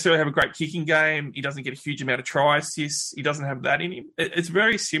doesn't necessarily have a great kicking game. He doesn't get a huge amount of try assists. He doesn't have that in him. It's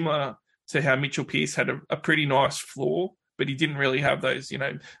very similar to how Mitchell Pearce had a pretty nice floor, but he didn't really have those,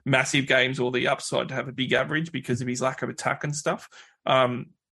 massive games or the upside to have a big average because of his lack of attack and stuff.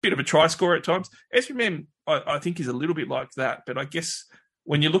 Bit of a try scorer at times. Ezra Mam, I think, is a little bit like that, but I guess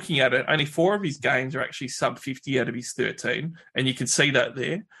when you're looking at it, only 4 of his games are actually sub 50 out of his 13, and you can see that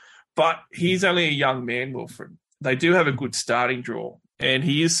there. But he's only a young man, Wilfred. They do have a good starting draw, and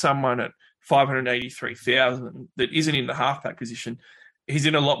he is someone at 583,000 that isn't in the halfback position. He's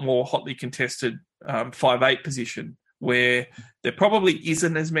in a lot more hotly contested 5'8" position, where there probably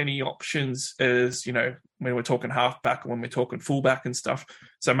isn't as many options as, when we're talking halfback or when we're talking fullback and stuff.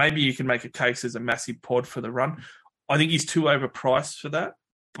 So maybe you can make a case as a massive pod for the run. I think he's too overpriced for that,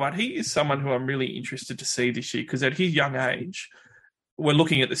 but he is someone who I'm really interested to see this year, because at his young age, we're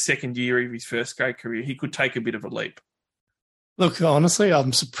looking at the second year of his first grade career. He could take a bit of a leap. Look, honestly,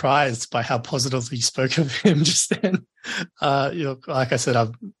 I'm surprised by how positively you spoke of him just then. Like I said,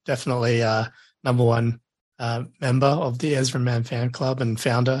 I'm definitely number one member of the Ezra Mam fan club and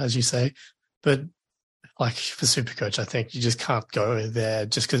founder, as you say. But like for Supercoach, I think you just can't go there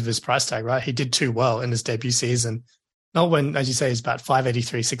just because of his price tag, right? He did too well in his debut season. Not when, as you say, he's about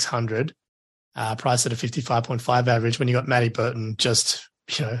 583, 600, priced at a 55.5 average, when you got Matty Burton just,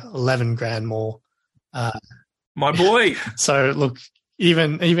 11 grand more. My boy. So look,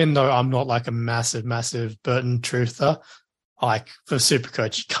 even though I'm not like a massive Burton truther, like for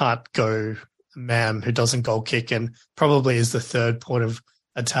Supercoach, you can't go Mam, who doesn't goal kick and probably is the third point of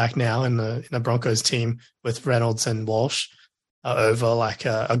attack now in the Broncos team with Reynolds and Walsh, over like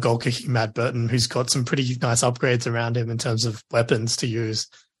a goal kicking Matt Burton, who's got some pretty nice upgrades around him in terms of weapons to use.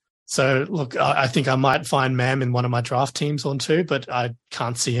 So look, I think I might find Mam in one of my draft teams on too, but I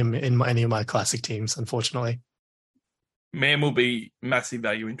can't see him in any of my classic teams, unfortunately. Mam will be massive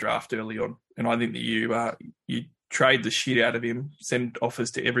value in draft early on, and I think that you trade the shit out of him, send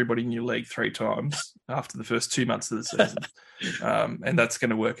offers to everybody in your league 3 times after the first 2 months of the season, and that's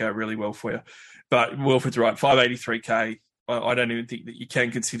going to work out really well for you. But Wilfred's right, 583K. I don't even think that you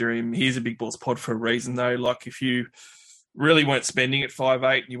can consider him. He's a Big Balls pod for a reason, though. Like if you really weren't spending at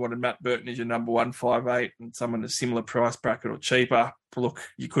 5'8" and you wanted Matt Burton as your number one 5'8" and someone a similar price bracket or cheaper, look,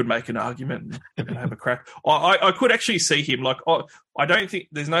 you could make an argument and have a crack. I could actually see him. Like, I don't think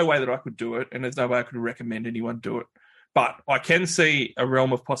there's no way that I could do it, and there's no way I could recommend anyone do it. But I can see a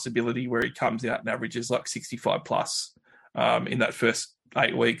realm of possibility where he comes out and averages like 65 plus in that first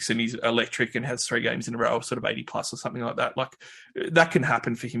 8 weeks, and he's electric and has 3 games in a row of sort of 80 plus or something like that. Like that can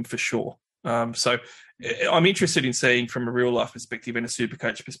happen for him for sure. So I'm interested in seeing from a real life perspective and a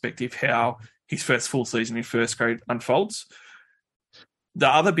Supercoach perspective how his first full season in first grade unfolds. The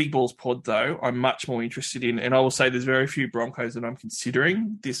other Big Balls pod, though, I'm much more interested in, and I will say there's very few Broncos that I'm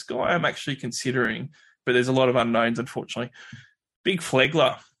considering. This guy I'm actually considering, but there's a lot of unknowns, unfortunately. Big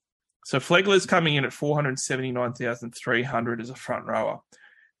Flegler. So Flegler's coming in at 479,300 as a front rower.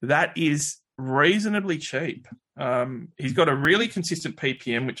 That is reasonably cheap. He's got a really consistent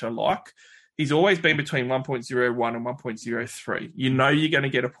PPM, which I like. He's always been between 1.01 and 1.03. You know you're going to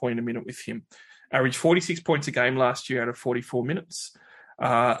get a point a minute with him. Averaged 46 points a game last year out of 44 minutes.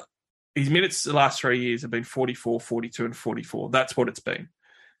 His minutes the last 3 years have been 44, 42, and 44. That's what it's been.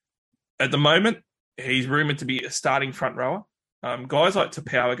 At the moment, he's rumoured to be a starting front rower. Guys like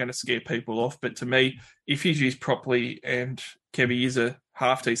Tapau are going to scare people off, but to me, if he's used properly and Kevy is a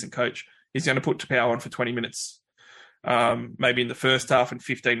half-decent coach, he's going to put Tapau on for 20 minutes, maybe in the first half and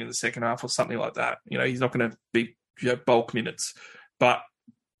 15 in the second half or something like that. You know, he's not going to be bulk minutes. But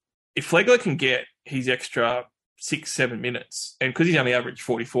if Flegler can get his extra 6-7 minutes, and because he's only averaged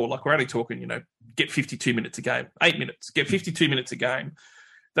 44, like we're only talking, get 52 minutes a game, 8 minutes, get 52 minutes a game,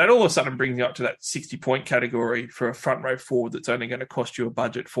 that all of a sudden brings you up to that 60-point category for a front row forward that's only going to cost you a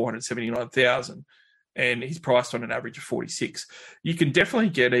budget 479,000, and he's priced on an average of 46. You can definitely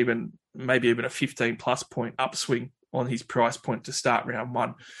get maybe even a 15-plus point upswing on his price point to start round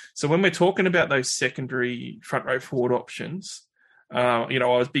 1. So when we're talking about those secondary front row forward options, I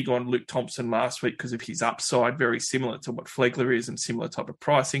was big on Luke Thompson last week because of his upside, very similar to what Flegler is and similar type of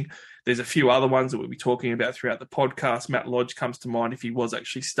pricing. There's a few other ones that we'll be talking about throughout the podcast. Matt Lodge comes to mind if he was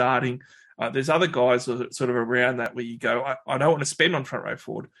actually starting. There's other guys that are sort of around that where you go, I don't want to spend on front row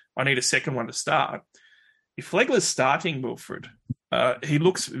forward. I need a second one to start. If Flegler's starting Wilfred, he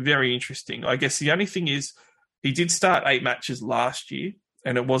looks very interesting. I guess the only thing is he did start 8 matches last year,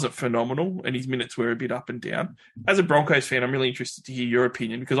 and it wasn't phenomenal, and his minutes were a bit up and down. As a Broncos fan, I'm really interested to hear your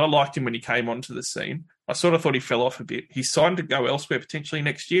opinion because I liked him when he came onto the scene. I sort of thought he fell off a bit. He's signed to go elsewhere potentially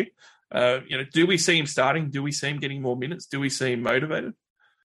next year. Do we see him starting? Do we see him getting more minutes? Do we see him motivated?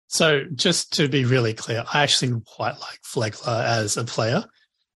 So just to be really clear, I actually quite like Flegler as a player.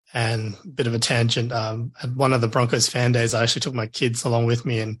 And a bit of a tangent, at one of the Broncos fan days, I actually took my kids along with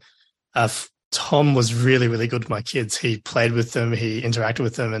me, and Tom was really, really good with my kids. He played with them, he interacted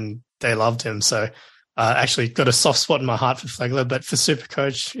with them, and they loved him. So actually got a soft spot in my heart for Flegler, but for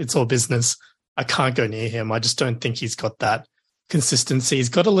Supercoach, it's all business. I can't go near him. I just don't think he's got that consistency. He's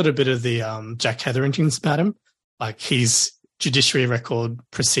got a little bit of the Jack Hetherington about him. Like his judiciary record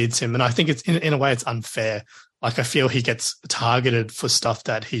precedes him. And I think it's in a way it's unfair. Like I feel he gets targeted for stuff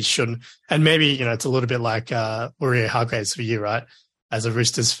that he shouldn't. And maybe, it's a little bit like Uriah Hargraves for you, right? As a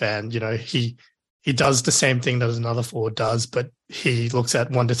Roosters fan, he does the same thing that another forward does, but he looks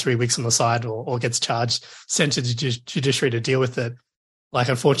at 1 to 3 weeks on the side or gets charged, sent to the judiciary to deal with it. Like,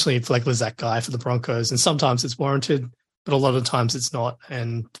 unfortunately, Flegler's that guy for the Broncos, and sometimes it's warranted, but a lot of times it's not.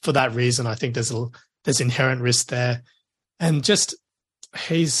 And for that reason, I think there's inherent risk there. And just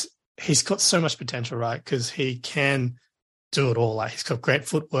he's got so much potential, right? Because he can do it all. Like he's got great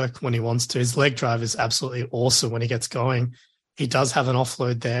footwork when he wants to. His leg drive is absolutely awesome when he gets going. He does have an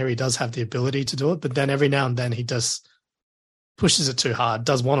offload there. He does have the ability to do it, but then every now and then he just pushes it too hard,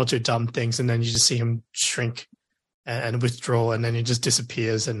 does one or two dumb things, and then you just see him shrink and withdraw, and then he just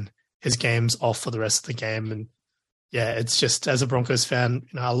disappears and his game's off for the rest of the game. And yeah, it's just, as a Broncos fan,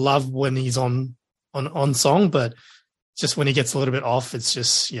 I love when he's on song, but just when he gets a little bit off, it's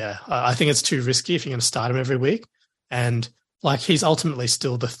just, I think it's too risky if you're going to start him every week. And like, he's ultimately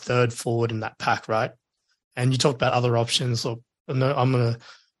still the third forward in that pack, right? And you talked about other options. Or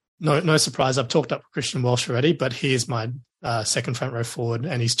no surprise, I've talked up Christian Welch already, but he is my second front row forward,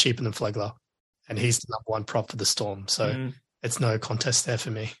 and he's cheaper than Flegler, and he's the number one prop for the Storm. So it's no contest there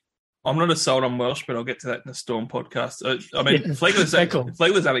for me. I'm not as sold on Welsh, but I'll get to that in the Storm podcast.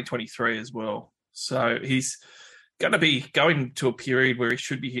 Flegler's only 23 as well, so he's going to be going to a period where he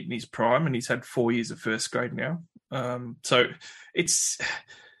should be hitting his prime, and he's had 4 years of first grade now. So it's.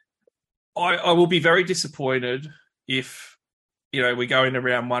 I will be very disappointed if, we go into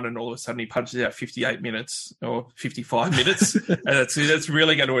round 1 and all of a sudden he punches out 58 minutes or 55 minutes. And that's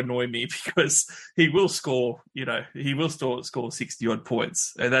really going to annoy me because he will score, score 60 odd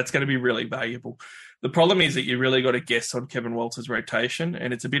points, and that's going to be really valuable. The problem is that you really got to guess on Kevin Walters' rotation,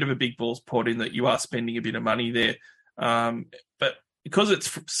 and it's a bit of a big balls pot in that you are spending a bit of money there. But because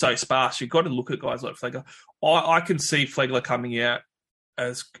it's so sparse, you've got to look at guys like Flegler. I can see Flegler coming out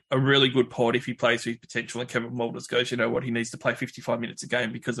as a really good pod if he plays to his potential, and Kevin Walters goes, you know what, he needs to play 55 minutes a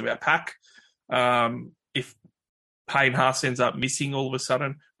game because of our pack. If Payne Haas ends up missing all of a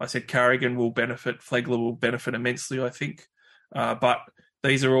sudden, I said Carrigan will benefit, Flegler will benefit immensely, I think. But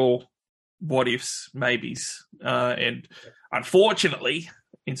these are all what-ifs, maybes. And unfortunately,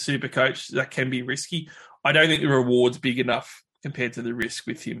 in Supercoach, that can be risky. I don't think the reward's big enough compared to the risk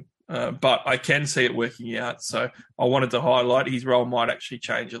with him. But I can see it working out. So I wanted to highlight his role might actually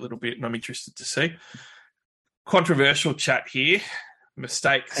change a little bit, and I'm interested to see. Controversial chat here.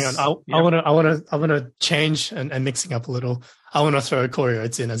 Mistakes. Hang on, I want to change and mixing up a little. I want to throw Corey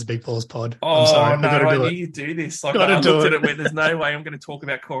Oates in as a Big Balls pod. Oh, I'm sorry, no, I knew do you'd do this. Like, I looked at it where there's no way I'm going to talk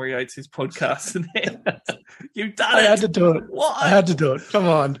about Corey Oates' podcast. And then you've done it. I had to do it. What? I had to do it. Come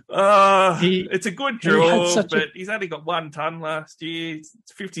on. It's a good draw, but he's only got 1 ton last year.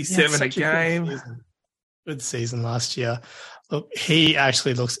 It's 57 a game. Good season last year. Look, he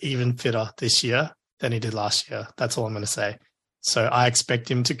actually looks even fitter this year than he did last year. That's all I'm going to say. So I expect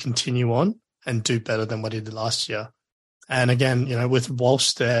him to continue on and do better than what he did last year. And again, you know, with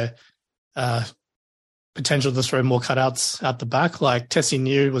Walsh there, potential to throw more cutouts out the back, like Tessie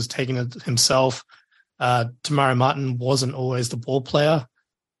New was taking it himself. Tamari Martin wasn't always the ball player.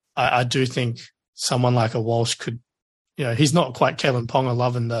 I do think someone like a Walsh could, you know, he's not quite Kalen Ponga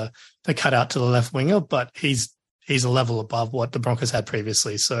loving the cutout to the left winger, but he's a level above what the Broncos had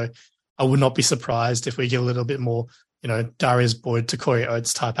previously. So I would not be surprised if we get a little bit more, you know, Darius Boyd to Corey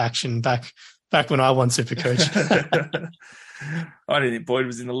Oates type action back when I won Supercoach. I didn't think Boyd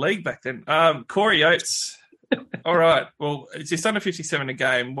was in the league back then. Corey Oates. All right. Well, it's just under 57 a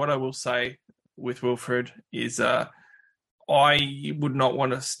game. What I will say with Wilfred is I would not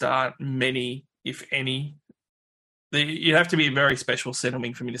want to start many, if any. You'd have to be a very special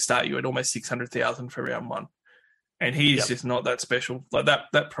settlement for me to start you at almost 600,000 for round 1. And he's just not that special. Like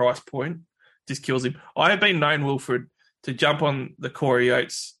that price point just kills him. I have been known, Wilfred, to jump on the Corey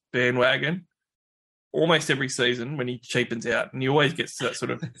Oates bandwagon almost every season when he cheapens out, and he always gets to that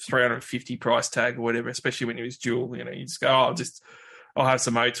sort of 350 price tag or whatever, especially when he was dual. You know, you just go, I'll have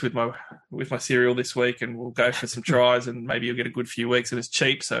some oats with my cereal this week, and we'll go for some tries, and maybe you'll get a good few weeks, and it's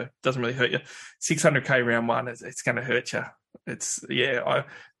cheap, so it doesn't really hurt you. 600K round 1, it's going to hurt you.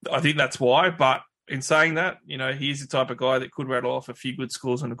 I think that's why, but in saying that, you know, he's the type of guy that could rattle off a few good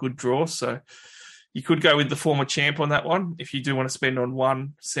scores on a good draw. So you could go with the former champ on that one if you do want to spend on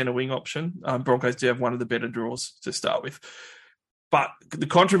one centre wing option. Broncos do have one of the better draws to start with. But the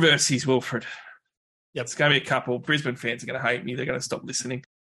controversies, Wilfred. Yep. It's going to be a couple. Brisbane fans are going to hate me. They're going to stop listening.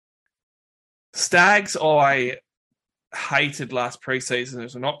 Stags, I hated last preseason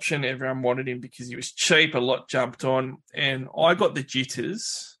as an option. Everyone wanted him because he was cheap. A lot jumped on. And I got the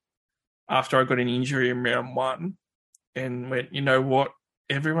jitters after I got an injury in round 1 and went, you know what?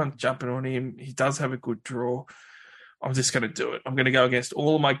 Everyone's jumping on him. He does have a good draw. I'm just going to do it. I'm going to go against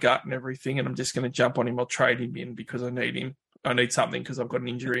all of my gut and everything, and I'm just going to jump on him. I'll trade him in because I need him. I need something because I've got an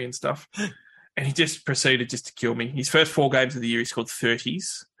injury and stuff. And he just proceeded just to kill me. His first 4 games of the year, he scored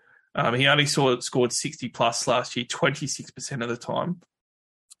 30s. He only scored 60-plus last year, 26% of the time.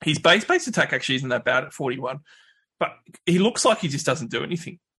 His base attack actually isn't that bad at 41, but he looks like he just doesn't do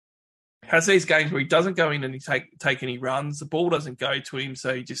anything. Has these games where he doesn't go in and he take any runs. The ball doesn't go to him,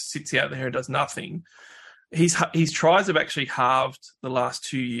 so he just sits out there and does nothing. His tries have actually halved the last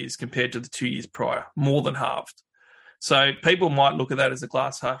 2 years compared to the 2 years prior, more than halved. So people might look at that as a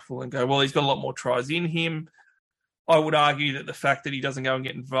glass half full and go, well, he's got a lot more tries in him. I would argue that the fact that he doesn't go and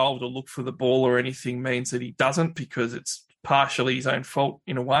get involved or look for the ball or anything means that he doesn't, because it's partially his own fault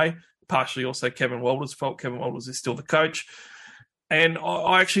in a way, partially also Kevin Walters' fault. Kevin Walters is still the coach. And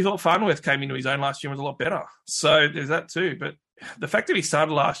I actually thought Farnworth came into his own last year and was a lot better. So there's that too. But the fact that he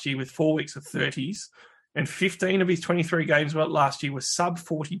started last year with 4 weeks of 30s and 15 of his 23 games last year were sub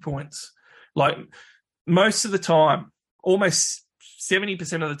 40 points. Like most of the time, almost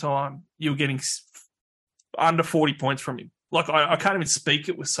 70% of the time, you're getting under 40 points from him. Like I can't even speak.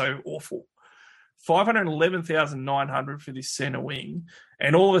 It was so awful. 511,900 for this centre wing.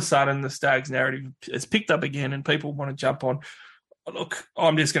 And all of a sudden, the Stags narrative has picked up again and people want to jump on. Look,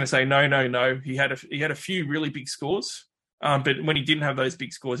 I'm just going to say no. He had a few really big scores, but when he didn't have those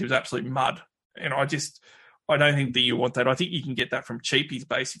big scores, he was absolute mud. And I don't think that you want that. I think you can get that from cheapies,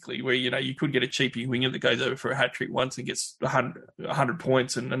 basically, where, you know, you could get a cheapie winger that goes over for a hat-trick once and gets 100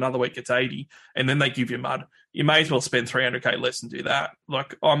 points and another week gets 80, and then they give you mud. You may as well spend 300K less and do that.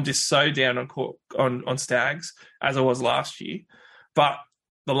 Like, I'm just so down on Stags, as I was last year. But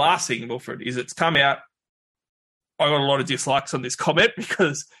the last thing, Wilfred, is it's come out. I got a lot of dislikes on this comment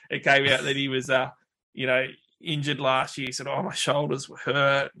because it came out that he was, injured last year. He said, "Oh, my shoulders were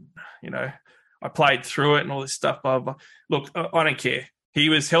hurt. I played through it and all this stuff." Blah, blah. Look, I don't care. He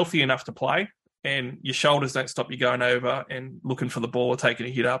was healthy enough to play, and your shoulders don't stop you going over and looking for the ball or taking a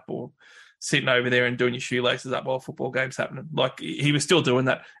hit up or sitting over there and doing your shoelaces up while football game's happening. Like, he was still doing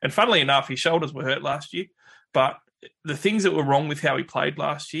that. And funnily enough, his shoulders were hurt last year, but the things that were wrong with how he played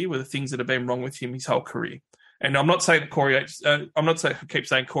last year were the things that have been wrong with him his whole career. And I'm not saying that Corey Yates, I keep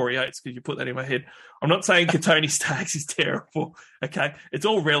saying Corey Yates because you put that in my head. I'm not saying Tony Staggs is terrible, okay? It's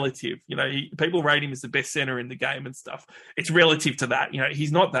all relative. People rate him as the best centre in the game and stuff. It's relative to that.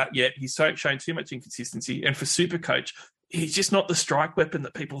 He's not that yet. He's shown too much inconsistency. And for Supercoach, he's just not the strike weapon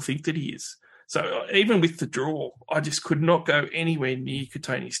that people think that he is. So even with the draw, I just could not go anywhere near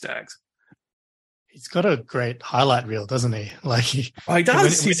Tony Staggs. He's got a great highlight reel, doesn't he? Like he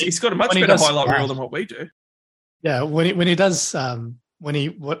does. He's got a much better highlight reel than what we do. Yeah, when he does,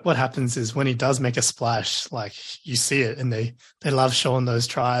 what happens is when he does make a splash, like you see it, and they love showing those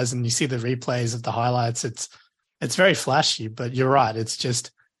tries, and you see the replays of the highlights. It's very flashy, but you're right. It's just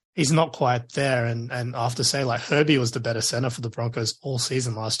he's not quite there. And I have to say, like, Herbie was the better center for the Broncos all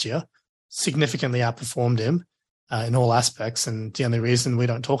season last year, significantly outperformed him in all aspects. And the only reason we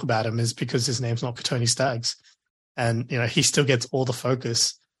don't talk about him is because his name's not Tony Staggs, and he still gets all the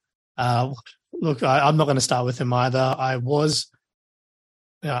focus. Look, I'm not going to start with him either. I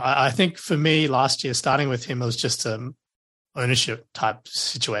think for me last year, starting with him, it was just an ownership type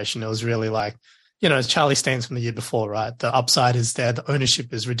situation. It was really like, it's Charlie Staines from the year before, right? The upside is there. The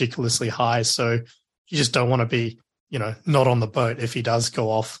ownership is ridiculously high. So you just don't want to be, not on the boat if he does go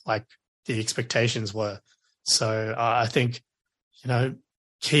off like the expectations were. So I think,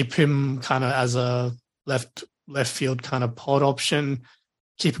 keep him kind of as a left field kind of pod option.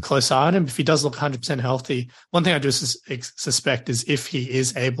 Keep a close eye on him. If he does look 100% healthy, one thing I do suspect is if he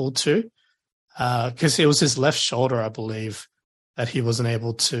is able to, because it was his left shoulder, I believe, that he wasn't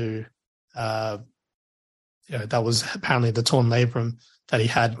able to, that was apparently the torn labrum that he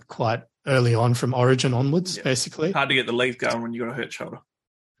had quite early on from Origin onwards, basically. Hard to get the legs going when you got a hurt shoulder.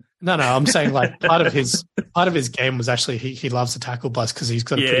 No, I'm saying like part of his game was actually he loves the tackle bust because he's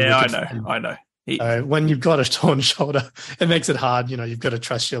got a pretty wicked I know. When you've got a torn shoulder, it makes it hard. You've got to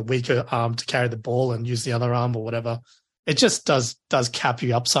trust your weaker arm to carry the ball and use the other arm or whatever. It just does cap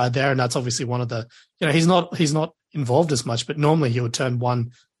you upside there, and that's obviously one of the. He's not involved as much, but normally he would turn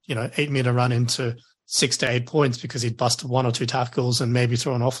one 8-meter run into 6 to 8 points because he'd bust one or two tackles and maybe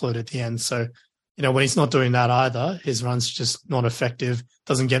throw an offload at the end. So when he's not doing that either, his run's just not effective.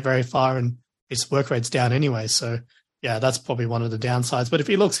 Doesn't get very far, and his work rate's down anyway. So yeah, that's probably one of the downsides. But if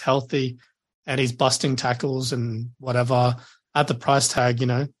he looks healthy and he's busting tackles and whatever at the price tag,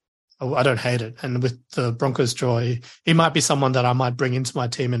 I don't hate it. And with the Broncos draw, he might be someone that I might bring into my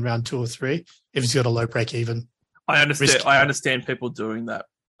team in round 2 or 3 if he's got a low break even. I understand people doing that,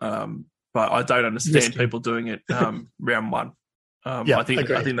 but I don't understand people doing it round 1. I think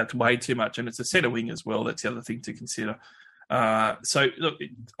that's way too much, and it's a centre wing as well. That's the other thing to consider. So look,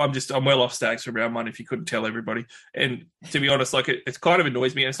 I'm well off Staggs for round 1 if you couldn't tell everybody. And to be honest, like it kind of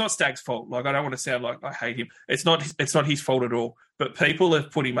annoys me, and it's not Staggs' fault. Like, I don't want to sound like I hate him. It's not his fault at all. But people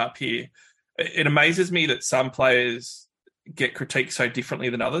have put him up here. It amazes me that some players get critiqued so differently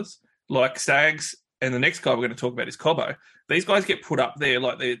than others. Like Staggs and the next guy we're going to talk about is Cobbo. These guys get put up there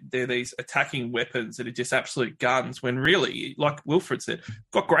like they're these attacking weapons that are just absolute guns, when really, like Wilfred said,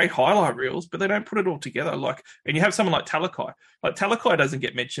 got great highlight reels, but they don't put it all together. And you have someone like Talakai. Like, Talakai doesn't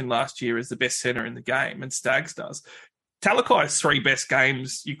get mentioned last year as the best centre in the game, and Staggs does. Talakai's 3 best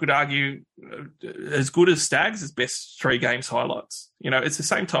games, you could argue, as good as Staggs' best 3 games highlights. It's the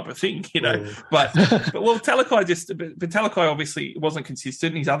same type of thing, But Talakai obviously wasn't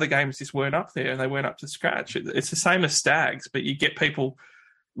consistent. His other games just weren't up there, and they weren't up to scratch. It's the same as Staggs, but you get people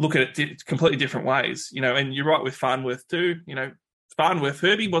look at it completely different ways, And you're right with Farnworth too. Farnworth,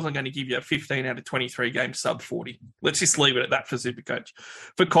 Herbie wasn't going to give you a 15 out of 23 game sub 40. Let's just leave it at that for Supercoach.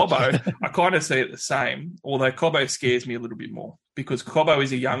 For Cobbo, I kind of see it the same, although Cobbo scares me a little bit more because Cobbo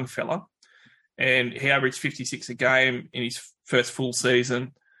is a young fella and he averaged 56 a game in his first full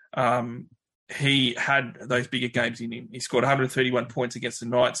season. He had those bigger games in him. He scored 131 points against the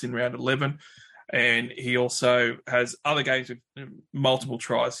Knights in round 11. And he also has other games with multiple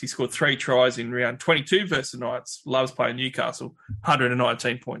tries. He scored 3 tries in round 22 versus the Knights. Loves playing Newcastle,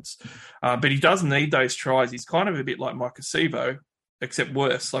 119 points. But he doesn't need those tries. He's kind of a bit like Mike Acevo, except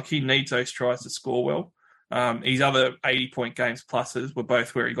worse. Like, he needs those tries to score well. His other 80-point games pluses were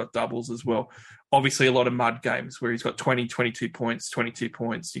both where he got doubles as well. Obviously, a lot of mud games where he's got 20, 22 points, 22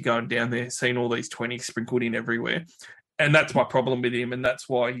 points. You're going down there, seeing all these 20s sprinkled in everywhere. And that's my problem with him, and that's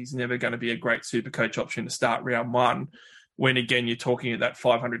why he's never going to be a great super coach option to start round one, when, again, you're talking at that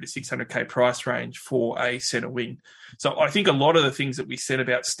 500 to 600K price range for a centre wing. So I think a lot of the things that we said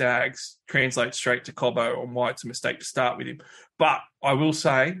about Staggs translate straight to Cobbo and why it's a mistake to start with him. But I will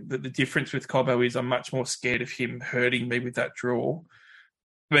say that the difference with Cobbo is I'm much more scared of him hurting me with that draw.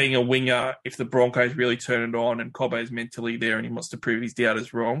 Being a winger, if the Broncos really turn it on and Cobbo's mentally there and he wants to prove his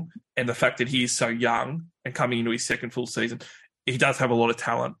doubters wrong, and the fact that he is so young and coming into his second full season, he does have a lot of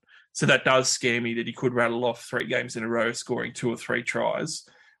talent. So that does scare me that he could rattle off 3 games in a row, scoring 2 or 3 tries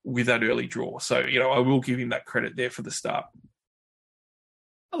with that early draw. So, I will give him that credit there for the start.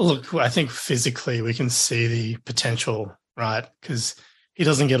 Look, I think physically we can see the potential, right? Because he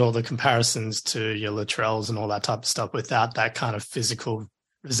doesn't get all the comparisons to your Latrells and all that type of stuff without that kind of physical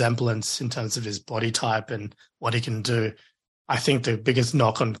resemblance in terms of his body type and what he can do. I think the biggest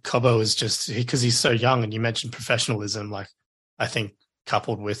knock on Cobbo is just because he's so young, and you mentioned professionalism. Like, I think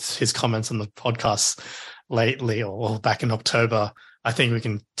coupled with his comments on the podcast lately or back in October, I think we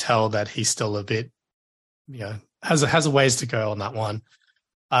can tell that he's still a bit, has a ways to go on that one.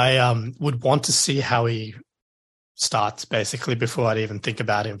 I would want to see how he starts basically before I'd even think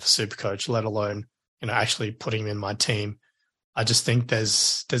about him for Supercoach, let alone, actually putting him in my team. I just think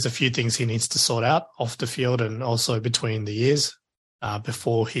there's a few things he needs to sort out off the field and also between the years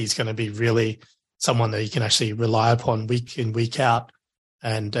before he's going to be really someone that you can actually rely upon week in, week out.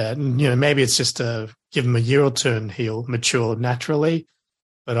 And, maybe it's just to give him a year or two and he'll mature naturally.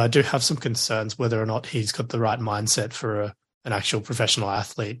 But I do have some concerns whether or not he's got the right mindset for an actual professional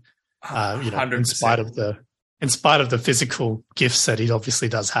athlete, 100%. in spite of the physical gifts that he obviously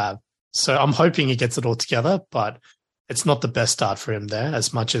does have. So I'm hoping he gets it all together, but it's not the best start for him there,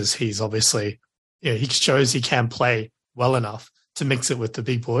 as much as he's obviously, he shows he can play well enough to mix it with the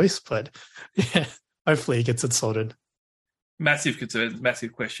big boys. But yeah, hopefully he gets it sorted. Massive concerns,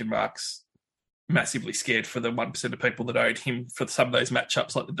 massive question marks. Massively scared for the 1% of people that owned him for some of those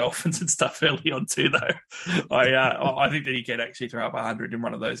matchups like the Dolphins and stuff early on too, though. I think that he can actually throw up 100 in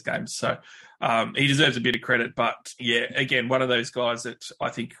one of those games. So he deserves a bit of credit. But, yeah, again, one of those guys that I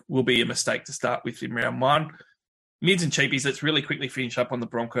think will be a mistake to start with in round one. Mids and cheapies, let's really quickly finish up on the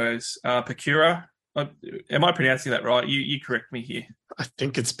Broncos. Pecura, am I pronouncing that right? You correct me here. I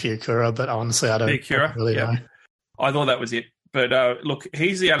think it's Piakura, but honestly, I don't really know. I thought that was it. But look,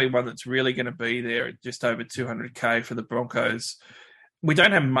 he's the only one that's really going to be there at just over 200K for the Broncos. We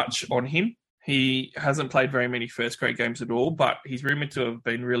don't have much on him. He hasn't played very many first-grade games at all, but he's rumoured to have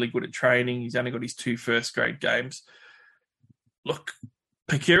been really good at training. He's only got his 2 first-grade games. Look,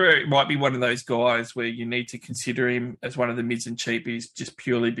 Pecura might be one of those guys where you need to consider him as one of the mids and cheapies just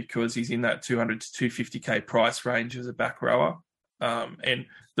purely because he's in that 200 to 250K price range as a back rower. And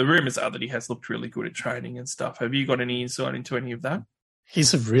the rumours are that he has looked really good at training and stuff. Have you got any insight into any of that?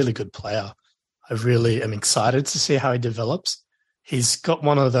 He's a really good player. I really am excited to see how he develops. He's got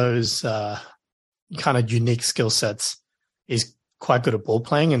one of those kind of unique skill sets. He's quite good at ball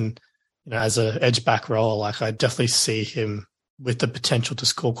playing, and as an edge back rower, I definitely see him with the potential to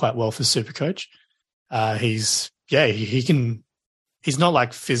score quite well for Supercoach. He can. He's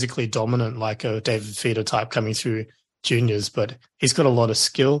not physically dominant like a David Feeder type coming through juniors, but he's got a lot of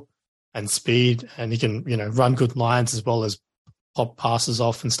skill and speed, and he can run good lines as well as pop passes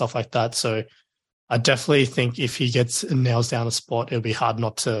off and stuff like that. So I definitely think if he gets nails down a spot, it'll be hard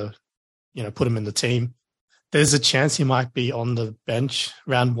not to put him in the team. There's a chance he might be on the bench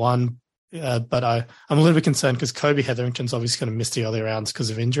round one, but I'm a little bit concerned because Kobe Hetherington's obviously going to miss the early rounds because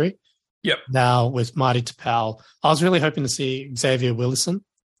of injury. Yep. Now with Marty Tapau, I was really hoping to see Xavier Willison,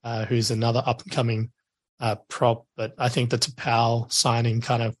 who's another up-and-coming prop, but I think the Tapau signing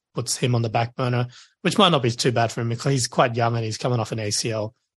kind of puts him on the back burner, which might not be too bad for him because he's quite young and he's coming off an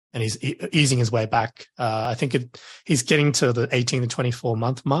ACL and he's easing his way back. I think he's getting to the 18 to 24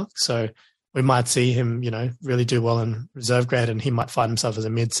 month mark, so we might see him, really do well in reserve grade, and he might find himself as a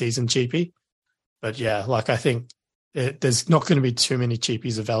mid-season cheapie. But yeah, I think there's not going to be too many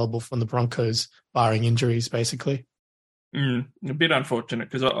cheapies available from the Broncos, barring injuries, basically. A bit unfortunate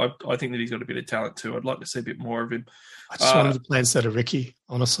because I think that he's got a bit of talent too. I'd like to see a bit more of him. I just wanted to play instead of Ricky,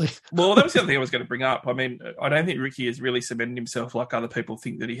 honestly. Well, that was the other thing I was going to bring up. I mean, I don't think Ricky has really cemented himself like other people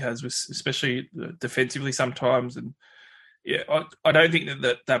think that he has, especially defensively sometimes. And yeah, I don't think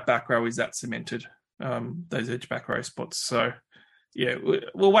that back row is that cemented, those edge back row spots. So yeah,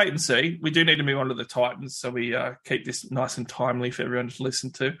 we'll wait and see. We do need to move on to the Titans, so we keep this nice and timely for everyone to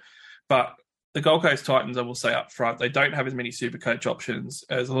listen to. But the Gold Coast Titans, I will say up front, they don't have as many Supercoach options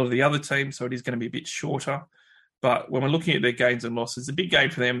as a lot of the other teams, so it is going to be a bit shorter. But when we're looking at their gains and losses, the big game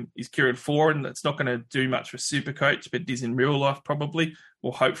for them is Kieran Foran. That's not going to do much for Supercoach, but it is in real life probably,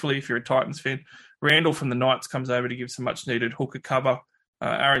 or hopefully if you're a Titans fan. Randall from the Knights comes over to give some much-needed hooker cover.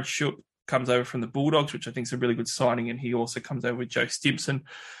 Aaron Shoop comes over from the Bulldogs, which I think is a really good signing, and he also comes over with Joe Stimson.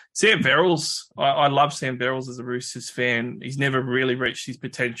 Sam Verrills, I love Sam Verrills as a Roosters fan. He's never really reached his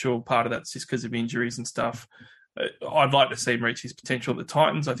potential. Part of that's just because of injuries and stuff. I'd like to see him reach his potential at the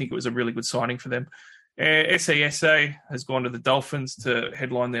Titans. I think it was a really good signing for them. SASA has gone to the Dolphins to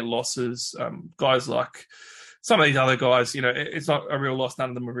headline their losses. Guys like some of these other guys, it's not a real loss. None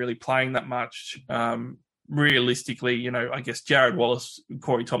of them are really playing that much. Realistically, I guess Jared Wallace and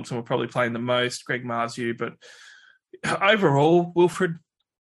Corey Thompson were probably playing the most, Greg Marzu, but overall, Wilfred,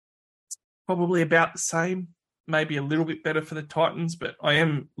 probably about the same, maybe a little bit better for the Titans, but I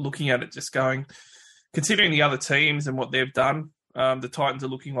am looking at it just going, considering the other teams and what they've done, the Titans are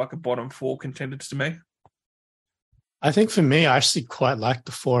looking like a bottom 4 contenders to me. I think for me, I actually quite like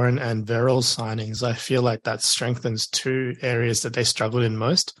the Foran and Verrills signings. I feel like that strengthens 2 areas that they struggled in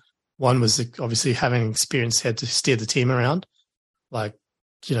most. One was obviously having experience head to steer the team around. Like,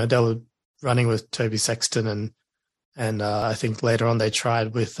 they were running with Toby Sexton and I think later on they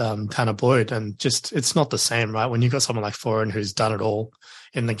tried with Tanner Boyd, and just it's not the same, right? When you've got someone like Foran who's done it all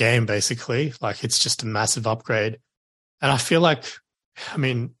in the game, basically, like it's just a massive upgrade. And I feel like,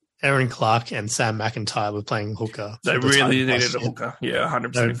 Aaron Clark and Sam McIntyre were playing hooker. They really needed a hooker. Yeah,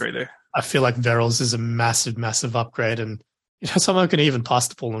 100% agree there. I feel like Verrills is a massive, massive upgrade, and someone can even pass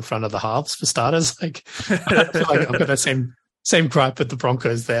the ball in front of the halves for starters. Like, I feel like I've got that same gripe with the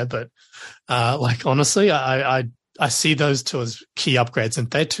Broncos there, but honestly, I see those 2 as key upgrades,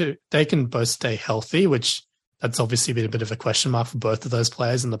 and they can both stay healthy, which that's obviously been a bit of a question mark for both of those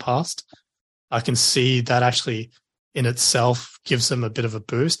players in the past. I can see that actually in itself gives them a bit of a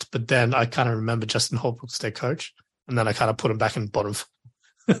boost, but then I kind of remember Justin Holbrook's their coach, and then I kind of put him back in bottom.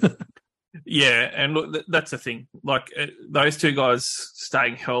 Yeah, and look, that's the thing. Like those 2 guys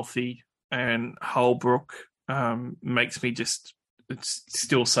staying healthy and Holbrook makes me just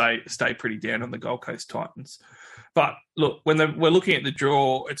still stay pretty down on the Gold Coast Titans. But look, when we're looking at the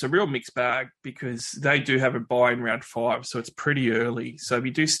draw, it's a real mixed bag because they do have a bye in round 5, so it's pretty early. So if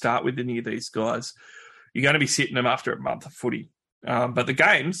you do start with any of these guys, you're going to be sitting them after a month of footy. But the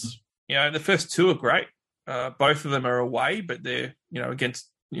games, the first 2 are great. Both of them are away, but they're, against,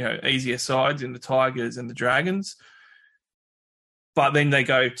 easier sides in the Tigers and the Dragons. But then they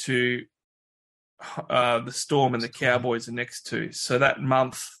go to the Storm and the Cowboys the next 2. So that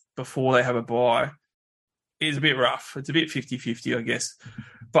month before they have a bye is a bit rough. It's a bit 50-50, I guess.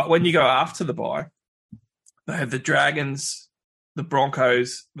 But when you go after the bye, they have the Dragons, the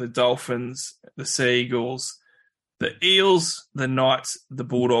Broncos, the Dolphins, the Sea Eagles, the Eels, the Knights, the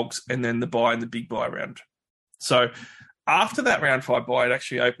Bulldogs, and then the bye in the big bye round. So after that round 5 bye, it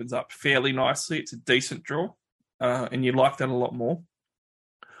actually opens up fairly nicely. It's a decent draw, and you like that a lot more.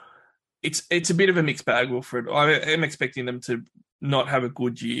 It's a bit of a mixed bag, Wilfred. I am expecting them to not have a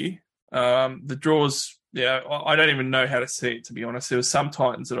good year. The draws, I don't even know how to see it, to be honest. There were some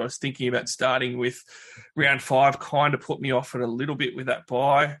Titans that I was thinking about starting with. Round 5 kind of put me off it a little bit with that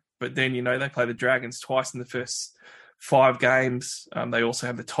bye. But then, they play the Dragons twice in the first 5 games. They also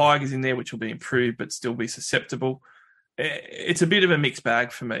have the Tigers in there, which will be improved but still be susceptible. It's a bit of a mixed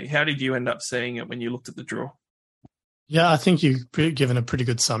bag for me. How did you end up seeing it when you looked at the draw? Yeah, I think you've given a pretty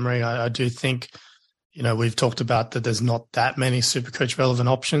good summary. I do think, we've talked about that there's not that many Supercoach relevant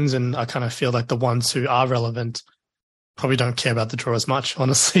options, and I kind of feel like the ones who are relevant probably don't care about the draw as much,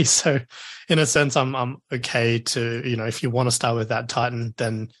 honestly. So in a sense, I'm okay to, if you want to start with that Titan,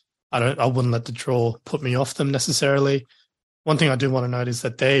 then I wouldn't let the draw put me off them necessarily. One thing I do want to note is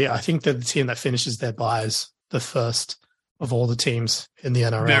that I think they're the team that finishes their buys the first of all the teams in the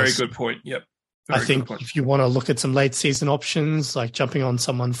NRL. Very good point. Yep. I think if you want to look at some late season options, like jumping on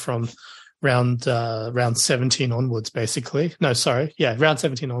someone from round 17 onwards, basically. No, sorry. Yeah, round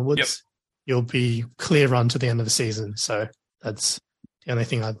 17 onwards, yep. You'll be clear run to the end of the season. So that's the only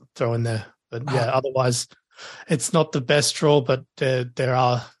thing I'd throw in there. But yeah, otherwise, it's not the best draw, but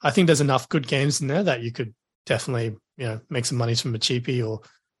I think there's enough good games in there that you could definitely, make some money from a cheapie or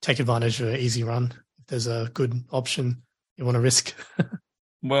take advantage of an easy run if there's a good option you want to risk.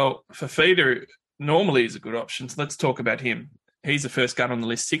 Well, Fafita normally is a good option, so let's talk about him. He's the first gun on the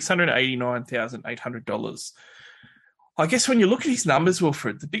list, $689,800. I guess when you look at his numbers,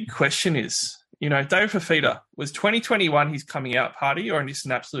 Wilfred, the big question is, David Fafita, was 2021 his coming out party, or is this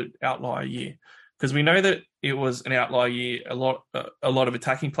an absolute outlier year? because we know that it was an outlier year. A lot of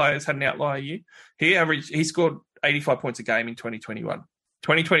attacking players had an outlier year. He scored 85 points a game in 2021.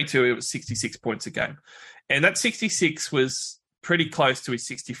 2022, it was 66 points a game. And that 66 was pretty close to his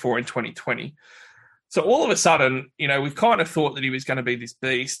 64 in 2020. So all of a sudden, we've kind of thought that he was going to be this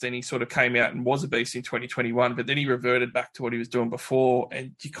beast, and he sort of came out and was a beast in 2021, but then he reverted back to what he was doing before.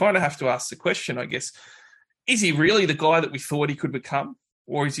 And you kind of have to ask the question, I guess, is he really the guy that we thought he could become?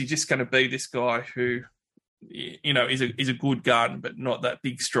 Or is he just going to be this guy who, is a good gun, but not that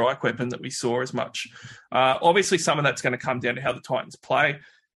big strike weapon that we saw as much? Obviously, some of that's going to come down to how the Titans play.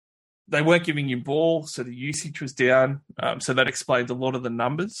 They weren't giving him ball, so the usage was down. So that explains a lot of the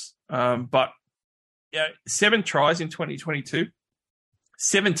numbers. But 7 tries in 2022,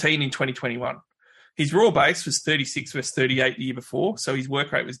 17 in 2021. His raw base was 36 versus 38 the year before, so his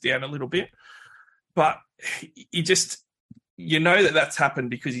work rate was down a little bit. But you know that's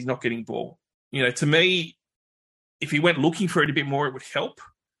happened because he's not getting ball. To me, if he went looking for it a bit more, it would help.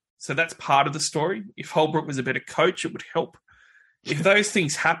 So that's part of the story. If Holbrook was a better coach, it would help. If those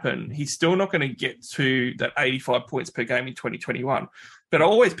things happen, he's still not going to get to that 85 points per game in 2021. But I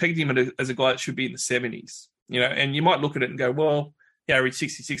always pegged him as a guy that should be in the 70s. And you might look at it and go, well, he averaged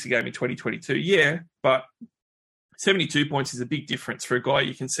 66 a game in 2022. Yeah, but 72 points is a big difference for a guy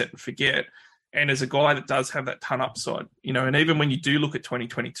you can set and forget. And as a guy that does have that ton upside, and even when you do look at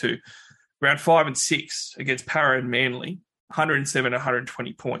 2022, round 5 and 6 against Para and Manly, 107,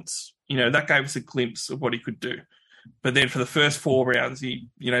 120 points. That gave us a glimpse of what he could do. But then for the first 4 rounds, he,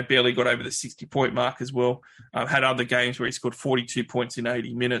 barely got over the 60-point mark as well. Had other games where he scored 42 points in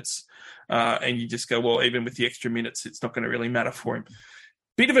 80 minutes. And you just go, well, even with the extra minutes, it's not going to really matter for him.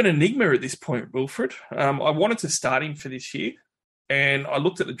 Bit of an enigma at this point, Wilfred. I wanted to start him for this year. And I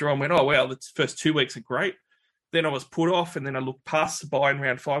looked at the draw and went, oh, wow, the first 2 weeks are great. Then I was put off, and then I looked past the bye in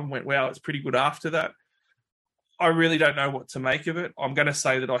round 5 and went, wow, it's pretty good after that. I really don't know what to make of it. I'm going to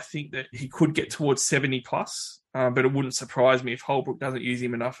say that I think that he could get towards 70 plus. But it wouldn't surprise me if Holbrook doesn't use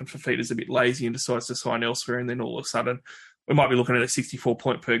him enough and Fifita's a bit lazy and decides to sign elsewhere, and then all of a sudden we might be looking at a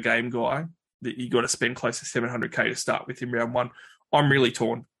 64-point per game guy that you got to spend close to $700K to start with in round 1. I'm really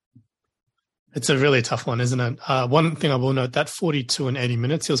torn. It's a really tough one, isn't it? One thing I will note, that 42 and 80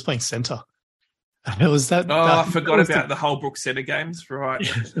 minutes, he was playing centre. It was that. I forgot about the Holbrook centre games, right?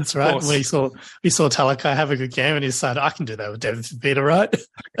 Yeah, that's right. We saw Talakai have a good game, and he decided, I can do that with Devin Fifita, right?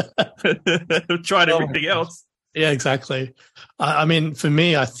 Tried everything else. Yeah, exactly. I mean, for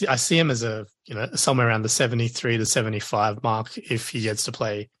me, I see him as somewhere around the 73 to 75 mark if he gets to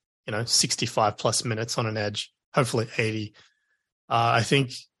play, 65 plus minutes on an edge, hopefully 80. I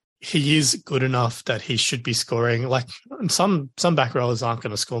think he is good enough that he should be scoring. Like some back rowers aren't going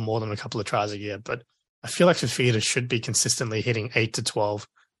to score more than a couple of tries a year, but I feel like Fifita should be consistently hitting 8 to 12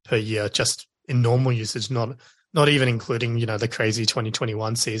 per year, just in normal usage, not even including, the crazy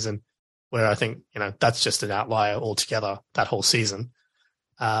 2021 season, where I think, that's just an outlier altogether, that whole season.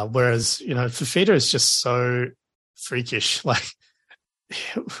 Whereas, Fifita is just so freakish. Like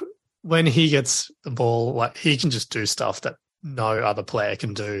when he gets the ball, like he can just do stuff that no other player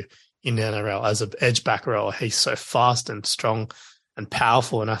can do in the NRL. As an edge back rower, he's so fast and strong and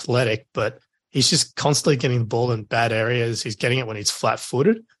powerful and athletic, but he's just constantly getting the ball in bad areas. He's getting it when he's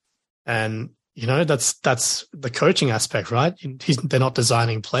flat-footed. And, that's the coaching aspect, right? They're not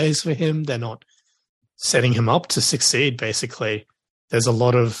designing plays for him. They're not setting him up to succeed, basically. There's a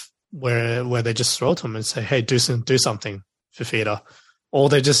lot of where they just throw to him and say, hey, do something, Fifita. Or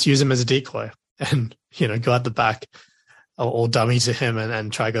they just use him as a decoy and, go at the back or dummy to him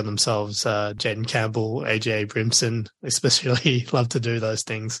and try go themselves. Jaden Campbell, AJ Brimson, especially love to do those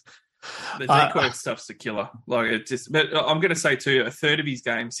things. The decoy stuff's a killer. Like it just, but I'm going to say too, a third of his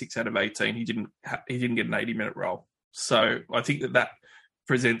games, 6 out of 18, he didn't get an 80-minute role. So I think that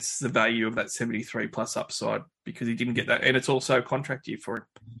presents the value of that 73 plus upside because he didn't get that, and it's also a contract year for him.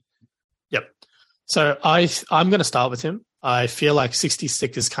 Yep. So I'm going to start with him. I feel like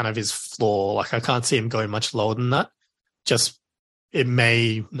 66 is kind of his floor. Like I can't see him going much lower than that. Just it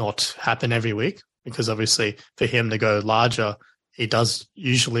may not happen every week because obviously for him to go larger, he does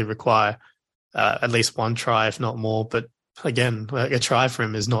usually require at least one try, if not more. But again, a try for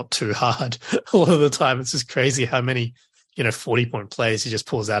him is not too hard. A lot of the time, it's just crazy how many, 40-point plays he just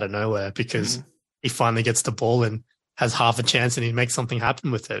pulls out of nowhere because he finally gets the ball and has half a chance and he makes something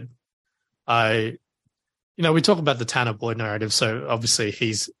happen with it. We talk about the Tanner Boyd narrative. So obviously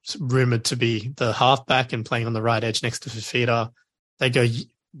he's rumored to be the halfback and playing on the right edge next to Fifita. They go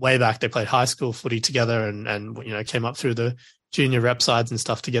way back. They played high school footy together and came up through the junior rep sides and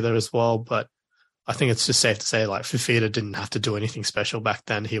stuff together as well. But I think it's just safe to say like Fifita didn't have to do anything special back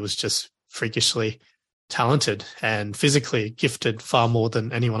then. He was just freakishly talented and physically gifted far more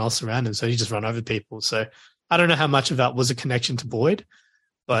than anyone else around him. So he just run over people. So I don't know how much of that was a connection to Boyd,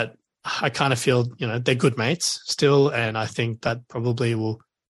 but I kind of feel, they're good mates still. And I think that probably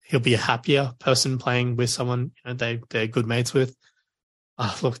he'll be a happier person playing with someone, they're good mates with.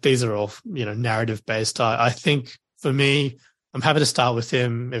 Look, these are all, narrative based. I think for me, I'm happy to start with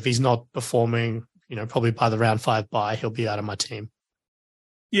him. If he's not performing, probably by the round 5 bye, he'll be out of my team.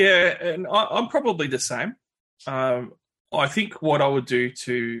 Yeah, and I'm probably the same. I think what I would do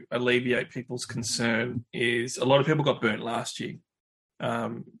to alleviate people's concern is a lot of people got burnt last year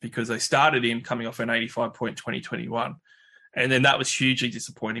because they started in coming off an 85-point 2021. And then that was hugely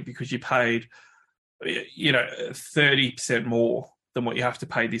disappointing because you paid, 30% more than what you have to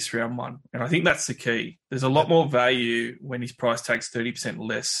pay this round 1. And I think that's the key. There's a lot more value when his price tag's 30%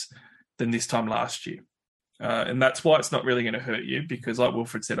 less than this time last year. And that's why it's not really going to hurt you because, like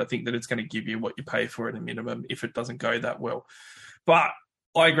Wilfred said, I think that it's going to give you what you pay for at a minimum if it doesn't go that well. But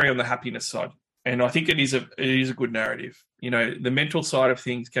I agree on the happiness side. And I think it is a good narrative. The mental side of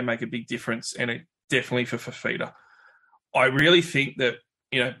things can make a big difference, and it definitely for Fifita. I really think that,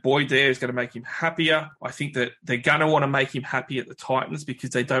 Boyd there is going to make him happier. I think that they're going to want to make him happy at the Titans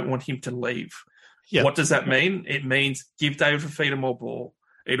because they don't want him to leave. Yep. What does that mean? It means give David Fifita more ball.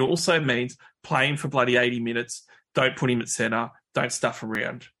 It also means play him for bloody 80 minutes. Don't put him at centre. Don't stuff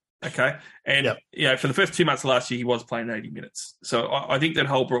around. Okay? And, for the first 2 months of last year, he was playing 80 minutes. So I think that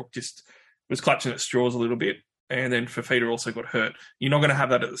Holbrook just was clutching at straws a little bit. And then Fifita also got hurt. You're not going to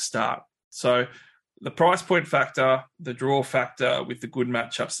have that at the start. So the price point factor, the draw factor with the good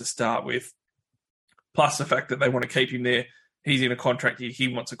matchups to start with, plus the fact that they want to keep him there. He's in a contract here. He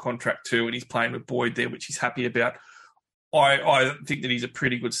wants a contract too, and he's playing with Boyd there, which he's happy about. I think that he's a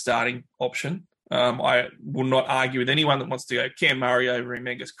pretty good starting option. I will not argue with anyone that wants to go Cam Murray over him,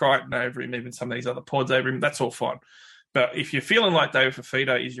 Angus Crichton over him, even some of these other pods over him. That's all fine. But if you're feeling like David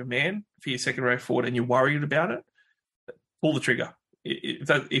Fifita is your man for your second row forward and you're worried about it, pull the trigger.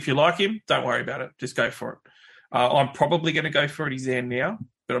 If you like him, don't worry about it. Just go for it. I'm probably going to go for it. He's there now,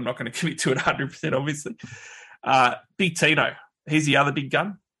 but I'm not going to commit to it 100%, obviously. Big Tino. He's the other big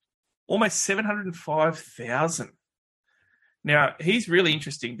gun. Almost 705,000. Now, he's really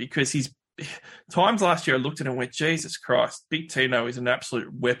interesting because he's times last year I looked at him and went, Jesus Christ, Big Tino is an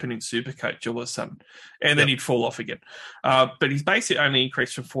absolute weapon in Supercoach all of a sudden. And then he'd fall off again. But his base only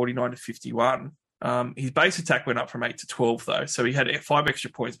increased from 49 to 51. His base attack went up from 8 to 12, though. So he had 5 extra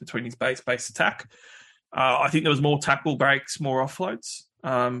points between his base attack. I think there was more tackle breaks, more offloads.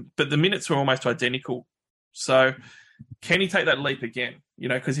 But the minutes were almost identical. So can he take that leap again?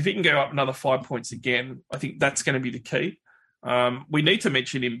 Because if he can go up another 5 points again, I think that's going to be the key. We need to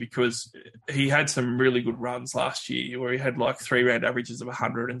mention him because he had some really good runs last year where he had like 3-round averages of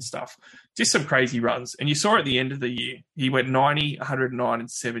 100 and stuff. Just some crazy runs. And you saw at the end of the year, he went 90, 109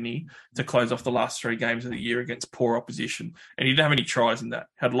 and 70 to close off the last 3 games of the year against poor opposition. And he didn't have any tries in that.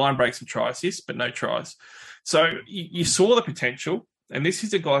 Had line breaks and try assists, but no tries. So you saw the potential. And this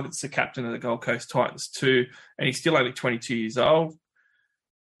is a guy that's the captain of the Gold Coast Titans too. And he's still only 22 years old.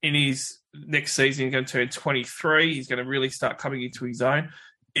 In his next season, he's going to turn 23. He's going to really start coming into his own.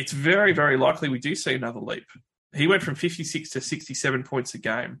 It's very, very likely we do see another leap. He went from 56 to 67 points a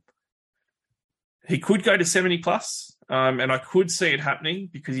game. He could go to 70 plus, and I could see it happening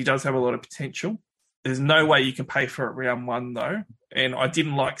because he does have a lot of potential. There's no way you can pay for it round 1, though. And I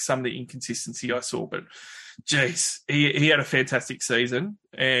didn't like some of the inconsistency I saw, but geez, he had a fantastic season.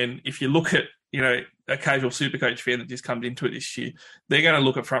 And if you look at, a casual Supercoach fan that just comes into it this year, they're going to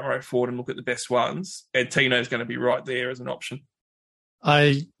look at front row forward and look at the best ones, and Tino's going to be right there as an option.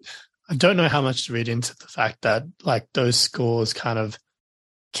 I don't know how much to read into the fact that those scores kind of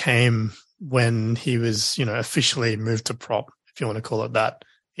came when he was, officially moved to prop, if you want to call it that.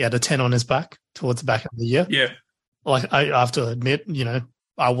 He had a 10 on his back towards the back of the year. Yeah. I have to admit,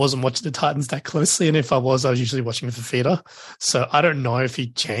 I wasn't watching the Titans that closely, and if I was usually watching Fifita. So I don't know if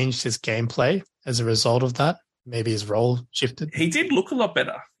he changed his gameplay as a result of that. Maybe his role shifted. He did look a lot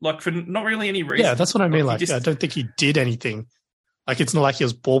better, for not really any reason. Yeah, that's what I mean. I don't think he did anything. It's not like he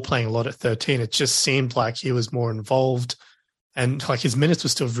was ball playing a lot at 13. It just seemed like he was more involved, and his minutes were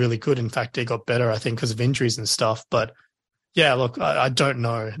still really good. In fact, he got better, I think, because of injuries and stuff. But yeah, look, I don't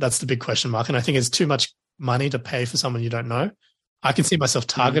know. That's the big question mark, and I think it's too much money to pay for someone you don't know. I can see myself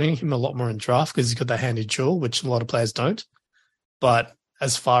targeting him a lot more in draft because he's got that handy jewel, which a lot of players don't. But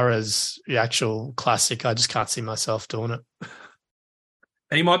as far as the actual classic, I just can't see myself doing it.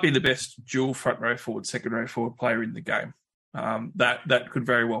 He might be the best dual front row forward, second row forward player in the game. That could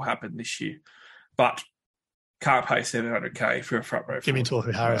very well happen this year. But can't pay $700K for a front row. Give me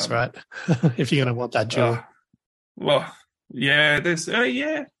Tohu Harris, right? If you're going to want that duel. Well, yeah, there's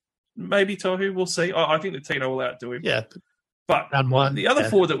maybe Tohu. We'll see. I think the Tino will outdo him. Yeah. But round one, the other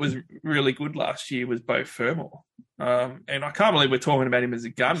forward that was really good last year was Beau Fermor. And I can't believe we're talking about him as a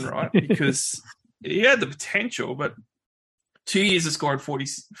gun, right? Because he had the potential, but 2 years of scoring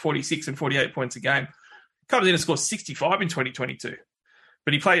 46 and 48 points a game. Comes in and scores 65 in 2022.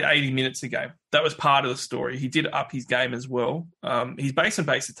 But he played 80 minutes a game. That was part of the story. He did up his game as well. His base and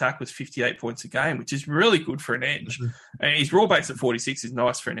base attack was 58 points a game, which is really good for an edge. Mm-hmm. And his raw base at 46 is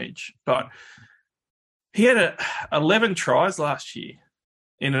nice for an edge. But he had 11 tries last year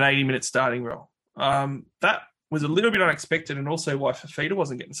in an 80-minute starting role. That was a little bit unexpected, and also why Fafita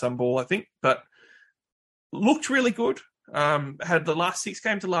wasn't getting some ball, I think. But looked really good. Had the last 6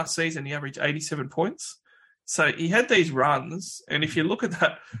 games of last season, he averaged 87 points. So he had these runs, and if you look at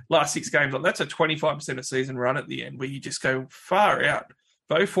that last 6 games, that's a 25% of season run at the end where you just go far out.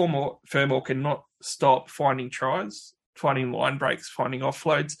 Beau Fermor cannot stop finding tries, finding line breaks, finding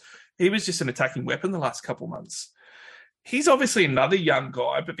offloads. He was just an attacking weapon the last couple of months. He's obviously another young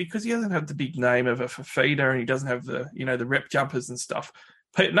guy, but because he doesn't have the big name of a Fafita and he doesn't have the rep jumpers and stuff,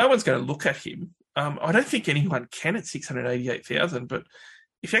 no one's going to look at him. I don't think anyone can at 688,000, but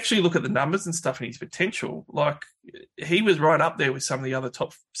if you actually look at the numbers and stuff and his potential, he was right up there with some of the other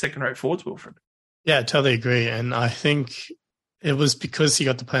top second-rate forwards, Wilfred. Yeah, I totally agree. And I think it was because he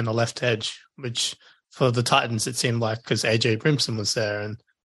got to play on the left edge, which for the Titans, it seemed like because AJ Brimson was there and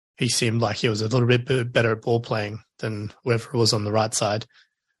he seemed like he was a little bit better at ball playing than whoever was on the right side.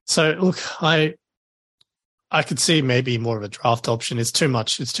 So, look, I could see maybe more of a draft option. It's too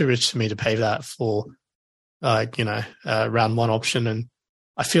much. It's too rich for me to pay that for, round one option. And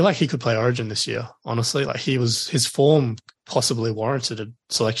I feel like he could play Origin this year, honestly. His form possibly warranted a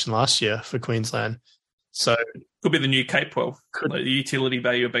selection last year for Queensland. So could be the new Capewell, the utility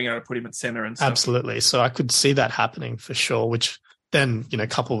value of being able to put him at centre and stuff. Absolutely. So I could see that happening for sure, which then,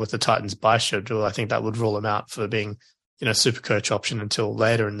 coupled with the Titans' bye schedule, I think that would rule him out for being, super coach option until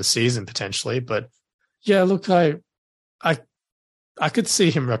later in the season potentially. But yeah, look, I could see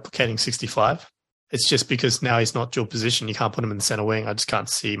him replicating 65. It's just because now he's not dual position. You can't put him in the center wing. I just can't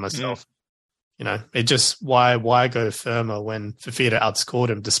see myself. It just, why go Fermor when Fafita outscored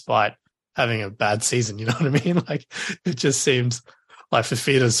him despite having a bad season? You know what I mean? It just seems like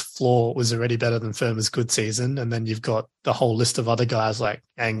Fafita's floor was already better than Fermor's good season. And then you've got the whole list of other guys like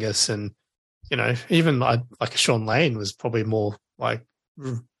Angus and, even like Sean Lane was probably more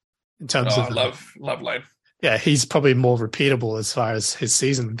in terms of... love Lane. Yeah, he's probably more repeatable as far as his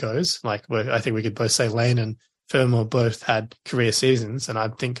season goes. I think we could both say Lane and Fermor both had career seasons, and I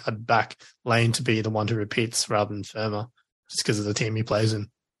think I'd back Lane to be the one who repeats rather than Fermor, just because of the team he plays in.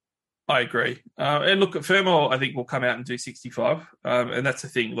 I agree. And look, Fermor, I think, will come out and do 65. And that's the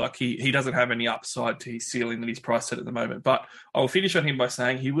thing. He doesn't have any upside to his ceiling that he's priced at the moment. But I'll finish on him by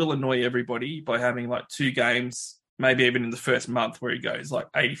saying he will annoy everybody by having 2 games, maybe even in the first month, where he goes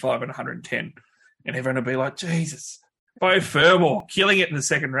 85 and 110. And everyone will be like, Jesus, Beau Fermor killing it in the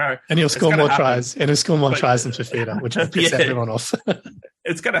second row. And he'll score more tries. And he'll score more tries than Fafita, which will piss everyone off.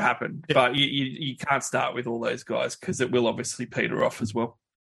 It's going to happen. Yeah. But you can't start with all those guys because it will obviously peter off as well.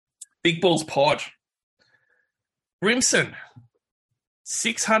 Big Balls Pod. Brimson,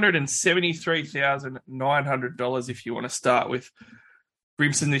 $673,900 if you want to start with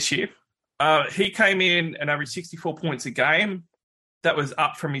Brimson this year. He came in and averaged 64 points a game. That was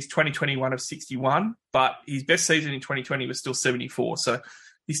up from his 2021 of 61, but his best season in 2020 was still 74. So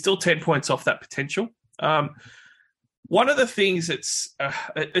he's still 10 points off that potential. One of the things it's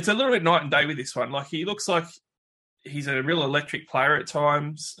a little bit night and day with this one. He looks like he's a real electric player at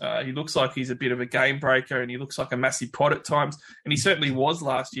times. He looks like he's a bit of a game breaker, and he looks like a massive pod at times. And he certainly was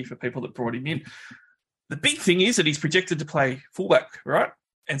last year for people that brought him in. The big thing is that he's projected to play fullback, right?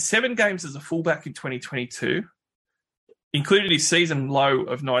 And 7 games as a fullback in 2022 included his season low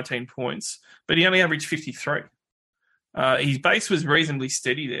of 19 points, but he only averaged 53. His base was reasonably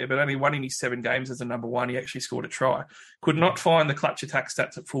steady there, but only 1 in his 7 games as a number 1. He actually scored a try. Could not find the clutch attack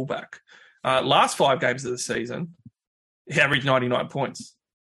stats at fullback. Last 5 games of the season, he averaged 99 points.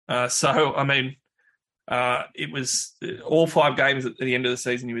 It was all 5 games at the end of the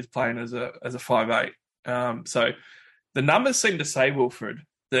season he was playing as a 5'8". So the numbers seem to say, Wilfred,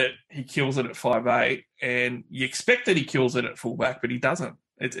 that he kills it at 5'8", and you expect that he kills it at fullback, but he doesn't.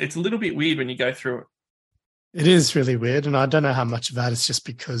 It's a little bit weird when you go through it. It is really weird, and I don't know how much of that is just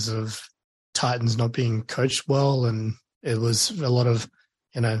because of Titans not being coached well, and it was a lot of,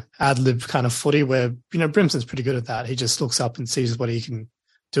 ad-lib kind of footy where, Brimson's pretty good at that. He just looks up and sees what he can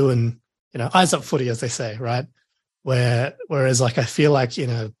do and eyes up footy, as they say, right? Whereas like I feel like in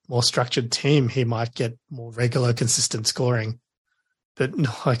a more structured team, he might get more regular, consistent scoring. But no,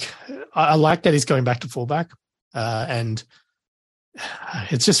 like I like that he's going back to fullback, and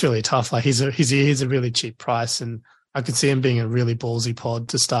it's just really tough. Like he's a really cheap price, and I could see him being a really ballsy pod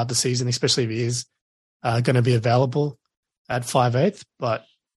to start the season, especially if he is going to be available at 5/8. But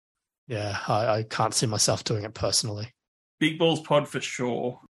yeah, I can't see myself doing it personally. Big balls pod for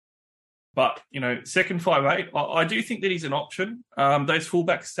sure. But, second 5/8, I do think that he's an option. Those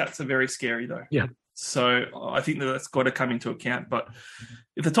fullback stats are very scary, though. Yeah. So I think that's got to come into account. But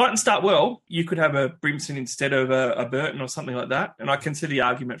if the Titans start well, you could have a Brimson instead of a Burton or something like that. And I can see the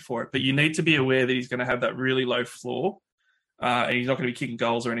argument for it. But you need to be aware that he's going to have that really low floor. And he's not going to be kicking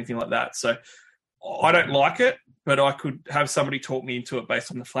goals or anything like that. So I don't like it, but I could have somebody talk me into it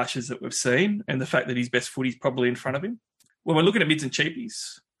based on the flashes that we've seen and the fact that his best footy's probably in front of him. When we're looking at mids and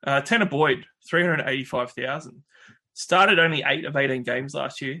cheapies, Tanner Boyd, 385,000. Started only 8 of 18 games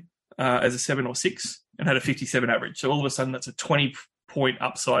last year as a 7 or 6 and had a 57 average. So all of a sudden that's a 20-point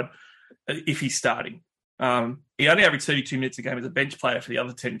upside if he's starting. He only averaged 32 minutes a game as a bench player for the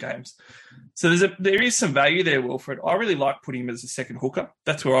other 10 games. So there is some value there, Wilfred. I really like putting him as a second hooker.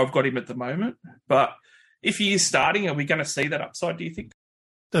 That's where I've got him at the moment. But if he is starting, are we going to see that upside, do you think?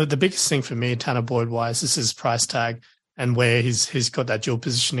 The biggest thing for me, Tanner Boyd-wise, is his price tag and where he's got that dual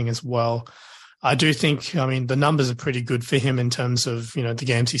positioning as well. I do think, the numbers are pretty good for him in terms of, the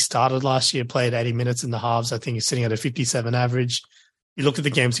games he started last year, played 80 minutes in the halves. I think he's sitting at a 57 average. You look at the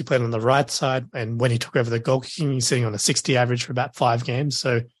games he played on the right side, and when he took over the goal kicking, he's sitting on a 60 average for about 5 games.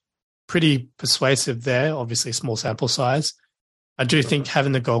 So pretty persuasive there, obviously a small sample size. I do think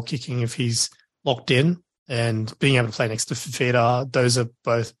having the goal kicking, if he's locked in and being able to play next to Fifita, those are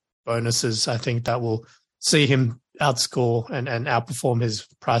both bonuses. I think that will see him outscore and outperform his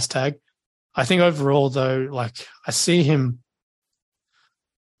price tag. I think overall, though, I see him,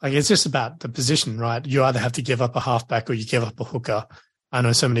 it's just about the position, right? You either have to give up a halfback or you give up a hooker. I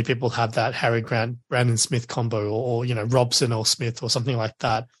know so many people have that Harry Grant, Brandon Smith combo or Robson or Smith or something like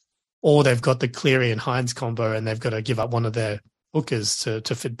that. Or they've got the Cleary and Hines combo and they've got to give up one of their hookers to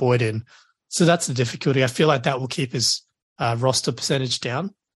fit Boyd in. So that's the difficulty. I feel like that will keep his roster percentage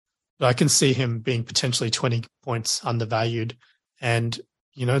down. But I can see him being potentially 20 points undervalued. And,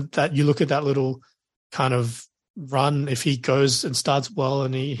 that you look at that little kind of run, if he goes and starts well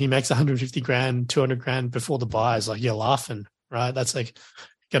and he makes 150 grand, 200 grand before the buys, you're laughing, right? That's going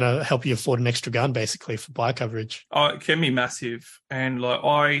to help you afford an extra gun basically for buy coverage. Oh, it can be massive. And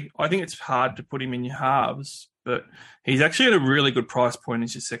I think it's hard to put him in your halves, but he's actually at a really good price point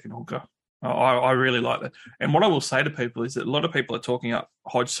as your second hooker. I really like that. And what I will say to people is that a lot of people are talking up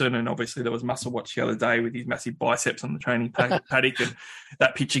Hodgson, and obviously there was Muscle Watch the other day with his massive biceps on the training paddock and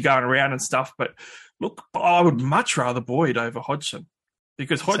that picture going around and stuff. But look, I would much rather Boyd over Hodgson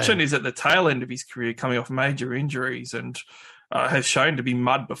because Hodgson is at the tail end of his career coming off major injuries and has shown to be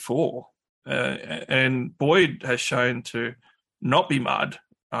mud before. And Boyd has shown to not be mud.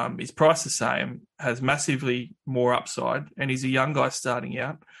 His price the same, has massively more upside, and he's a young guy starting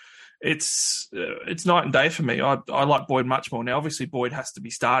out. It's night and day for me. I like Boyd much more now. Obviously, Boyd has to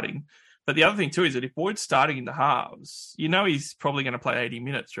be starting. But the other thing, too, is that if Boyd's starting in the halves, he's probably going to play 80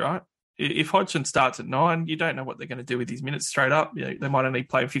 minutes, right? If Hodgson starts at 9, you don't know what they're going to do with his minutes straight up. They might only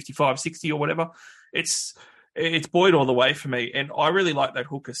play 55, 60 or whatever. It's Boyd all the way for me. And I really like that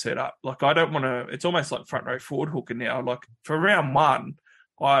hooker setup. I don't want to – it's almost like front row forward hooker now. For round 1,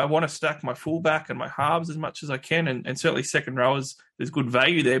 I want to stack my fullback and my halves as much as I can, and certainly second rowers, there's good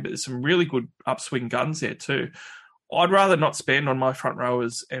value there, but there's some really good upswing guns there too. I'd rather not spend on my front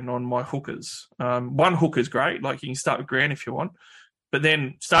rowers and on my hookers. One hooker's great, you can start with Grant if you want, but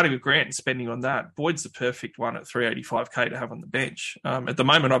then starting with Grant and spending on that, Boyd's the perfect one at 385k to have on the bench. At the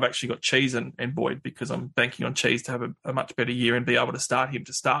moment, I've actually got Cheese and Boyd because I'm banking on Cheese to have a much better year and be able to start him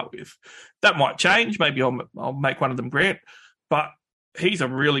to start with. That might change. Maybe I'll make one of them Grant, but he's a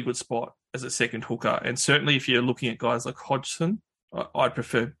really good spot as a second hooker. And certainly if you're looking at guys like Hodgson, I'd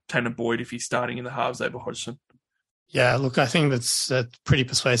prefer Tanner Boyd if he's starting in the halves over Hodgson. Yeah, look, I think that's pretty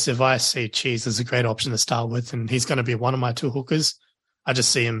persuasive. I see Cheese as a great option to start with, and he's going to be one of my 2 hookers. I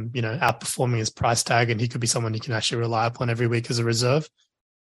just see him, outperforming his price tag, and he could be someone you can actually rely upon every week as a reserve.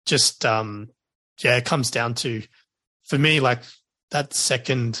 Just, it comes down to, for me, that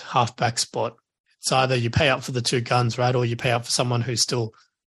second halfback spot. It's either you pay up for the 2 guns, right, or you pay up for someone who's still,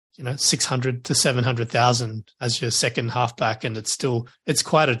 600 to 700,000 as your second halfback, and it's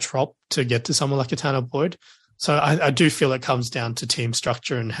quite a drop to get to someone like a Tanner Boyd. So I do feel it comes down to team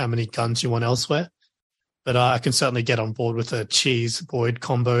structure and how many guns you want elsewhere. But I can certainly get on board with a Cheese Boyd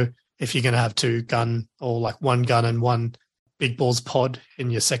combo if you're going to have two gun or like one gun and one big balls pod in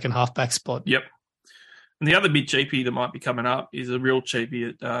your second halfback spot. Yep. And the other big cheapie that might be coming up is a real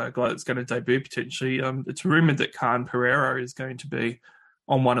cheapie, guy that's going to debut potentially. It's rumoured that Khan Pereira is going to be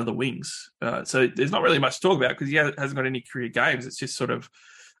on one of the wings. So there's not really much to talk about because he hasn't got any career games. It's just sort of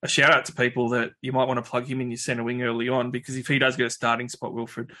a shout out to people that you might want to plug him in your centre wing early on, because if he does get a starting spot,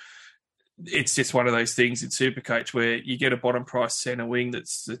 Wilfred, it's just one of those things in Supercoach where you get a bottom price centre wing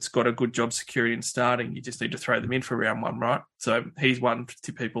that's got a good job security in starting. You just need to throw them in for round one, right? So he's one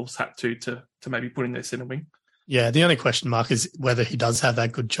to people's hat to maybe put in their centre wing. Yeah, the only question mark is whether he does have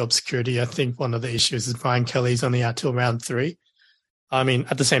that good job security. I think one of the issues is Brian Kelly's only out till round 3. I mean,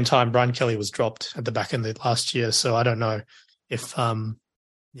 at the same time, Brian Kelly was dropped at the back end of the last year, so I don't know if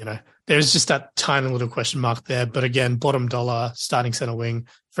there's just that tiny little question mark there. But again, bottom dollar starting centre wing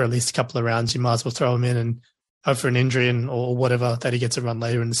for at least a couple of rounds, you might as well throw him in and hope for an injury or whatever that he gets a run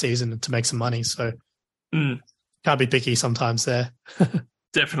later in the season to make some money. So can't be picky sometimes there.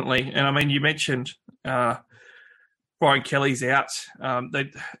 Definitely. And I mean, you mentioned Brian Kelly's out.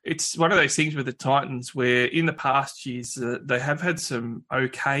 It's one of those things with the Titans where in the past years they have had some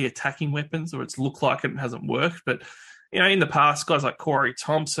okay attacking weapons, or it's looked like it hasn't worked. But in the past, guys like Corey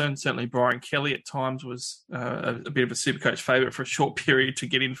Thompson, certainly Brian Kelly at times was a bit of a Supercoach favourite for a short period to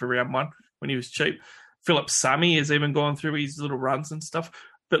get in for round one when he was cheap. Philip Summy has even gone through his little runs and stuff.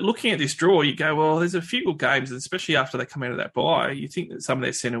 But looking at this draw, you go, well, there's a few good games, and especially after they come out of that bye, you think that some of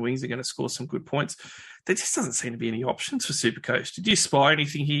their centre wings are going to score some good points. There just doesn't seem to be any options for Supercoach. Did you spy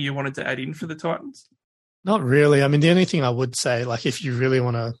anything here you wanted to add in for the Titans? Not really. I mean, the only thing I would say, like if you really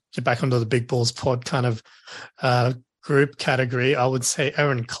want to get back onto the Big Balls pod kind of group category, I would say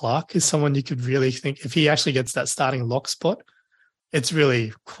Aaron Clark is someone you could really think if he actually gets that starting lock spot. It's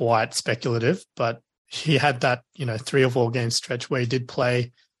really quite speculative, but he had that 3 or 4 game stretch where he did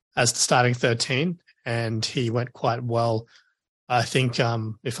play as the starting 13 and he went quite well. I think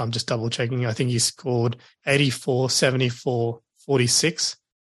if I'm just double checking, I think he scored 84, 74, 46.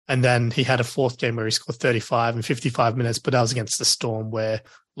 And then he had a 4th game where he scored 35 in 55 minutes, but that was against the Storm where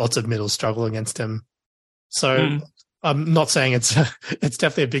lots of middles struggle against him. So I'm not saying it's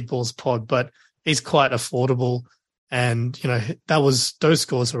definitely a Big Balls pod, but he's quite affordable. And, those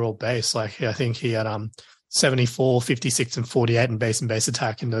scores are all base. Like I think he had 74, 56 and 48 in base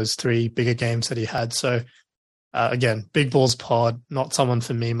attack in those 3 bigger games that he had. So again, Big Balls pod, not someone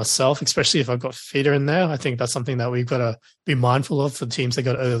for me myself, especially if I've got Feeder in there. I think that's something that we've got to be mindful of for the teams that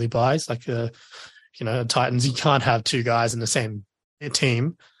got early buys, like Titans. You can't have 2 guys in the same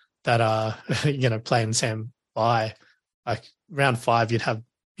team that are play in the same buy. Like round 5, you'd have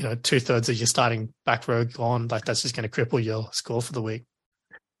 2/3 of your starting back row gone. Like that's just going to cripple your score for the week.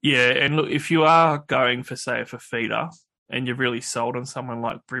 Yeah, and look, if you are going for say for Feeder and you're really sold on someone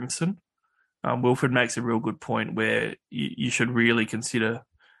like Brimson, Wilfred makes a real good point where you should really consider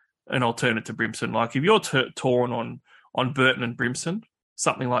an alternate to Brimson. Like if you're torn on Burton and Brimson,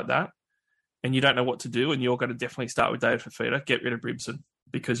 something like that, and you don't know what to do, and you're going to definitely start with David Fifita, get rid of Brimson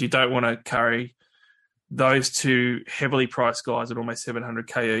because you don't want to carry those 2 heavily priced guys at almost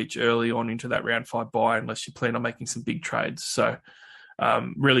 700k each early on into that round 5 buy unless you plan on making some big trades. So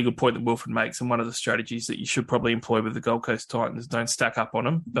really good point that Wilfred makes, and one of the strategies that you should probably employ with the Gold Coast Titans. Don't stack up on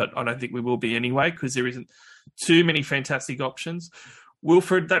them, but I don't think we will be anyway because there isn't too many fantastic options.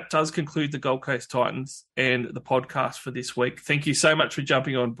 Wilfred, that does conclude the Gold Coast Titans and the podcast for this week. Thank you so much for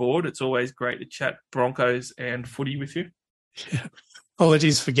jumping on board. It's always great to chat Broncos and footy with you. Yeah.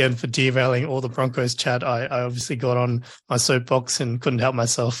 Apologies again for derailing all the Broncos chat. I obviously got on my soapbox and couldn't help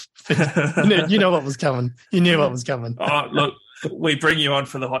myself. You know what was coming. You knew what was coming. Oh, look, we bring you on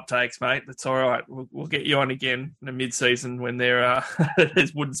for the hot takes, mate. That's all right. We'll get you on again in the mid-season when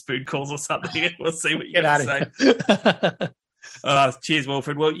there's wooden spoon calls or something. We'll see what you got to say. Cheers,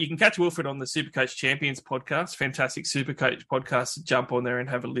 Wilfred. Well, you can catch Wilfred on the Supercoach Champions podcast. Fantastic Supercoach podcast to jump on there and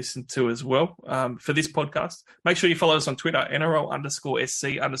have a listen to as well. For this podcast, make sure you follow us on Twitter,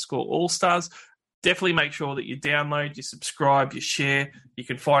 NRL_SC_All-Stars. Definitely make sure that you download, you subscribe, you share. You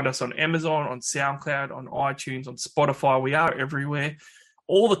can find us on Amazon, on SoundCloud, on iTunes, on Spotify. We are everywhere.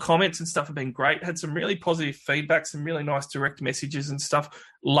 All the comments and stuff have been great. Had some really positive feedback, some really nice direct messages and stuff.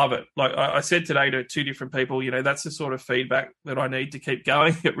 Love it. Like I said today to 2 different people, that's the sort of feedback that I need to keep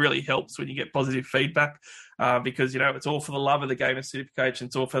going. It really helps when you get positive feedback because, it's all for the love of the game of Supercoach and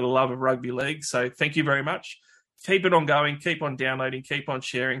it's all for the love of rugby league. So thank you very much. Keep it on going, keep on downloading, keep on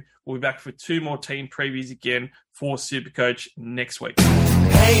sharing. We'll be back for 2 more team previews again for Supercoach next week.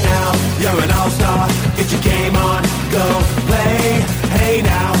 Hey now, you're an all-star. Get your game on, go play. Hey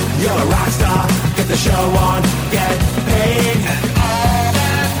now, you're a rock star. Get the show on.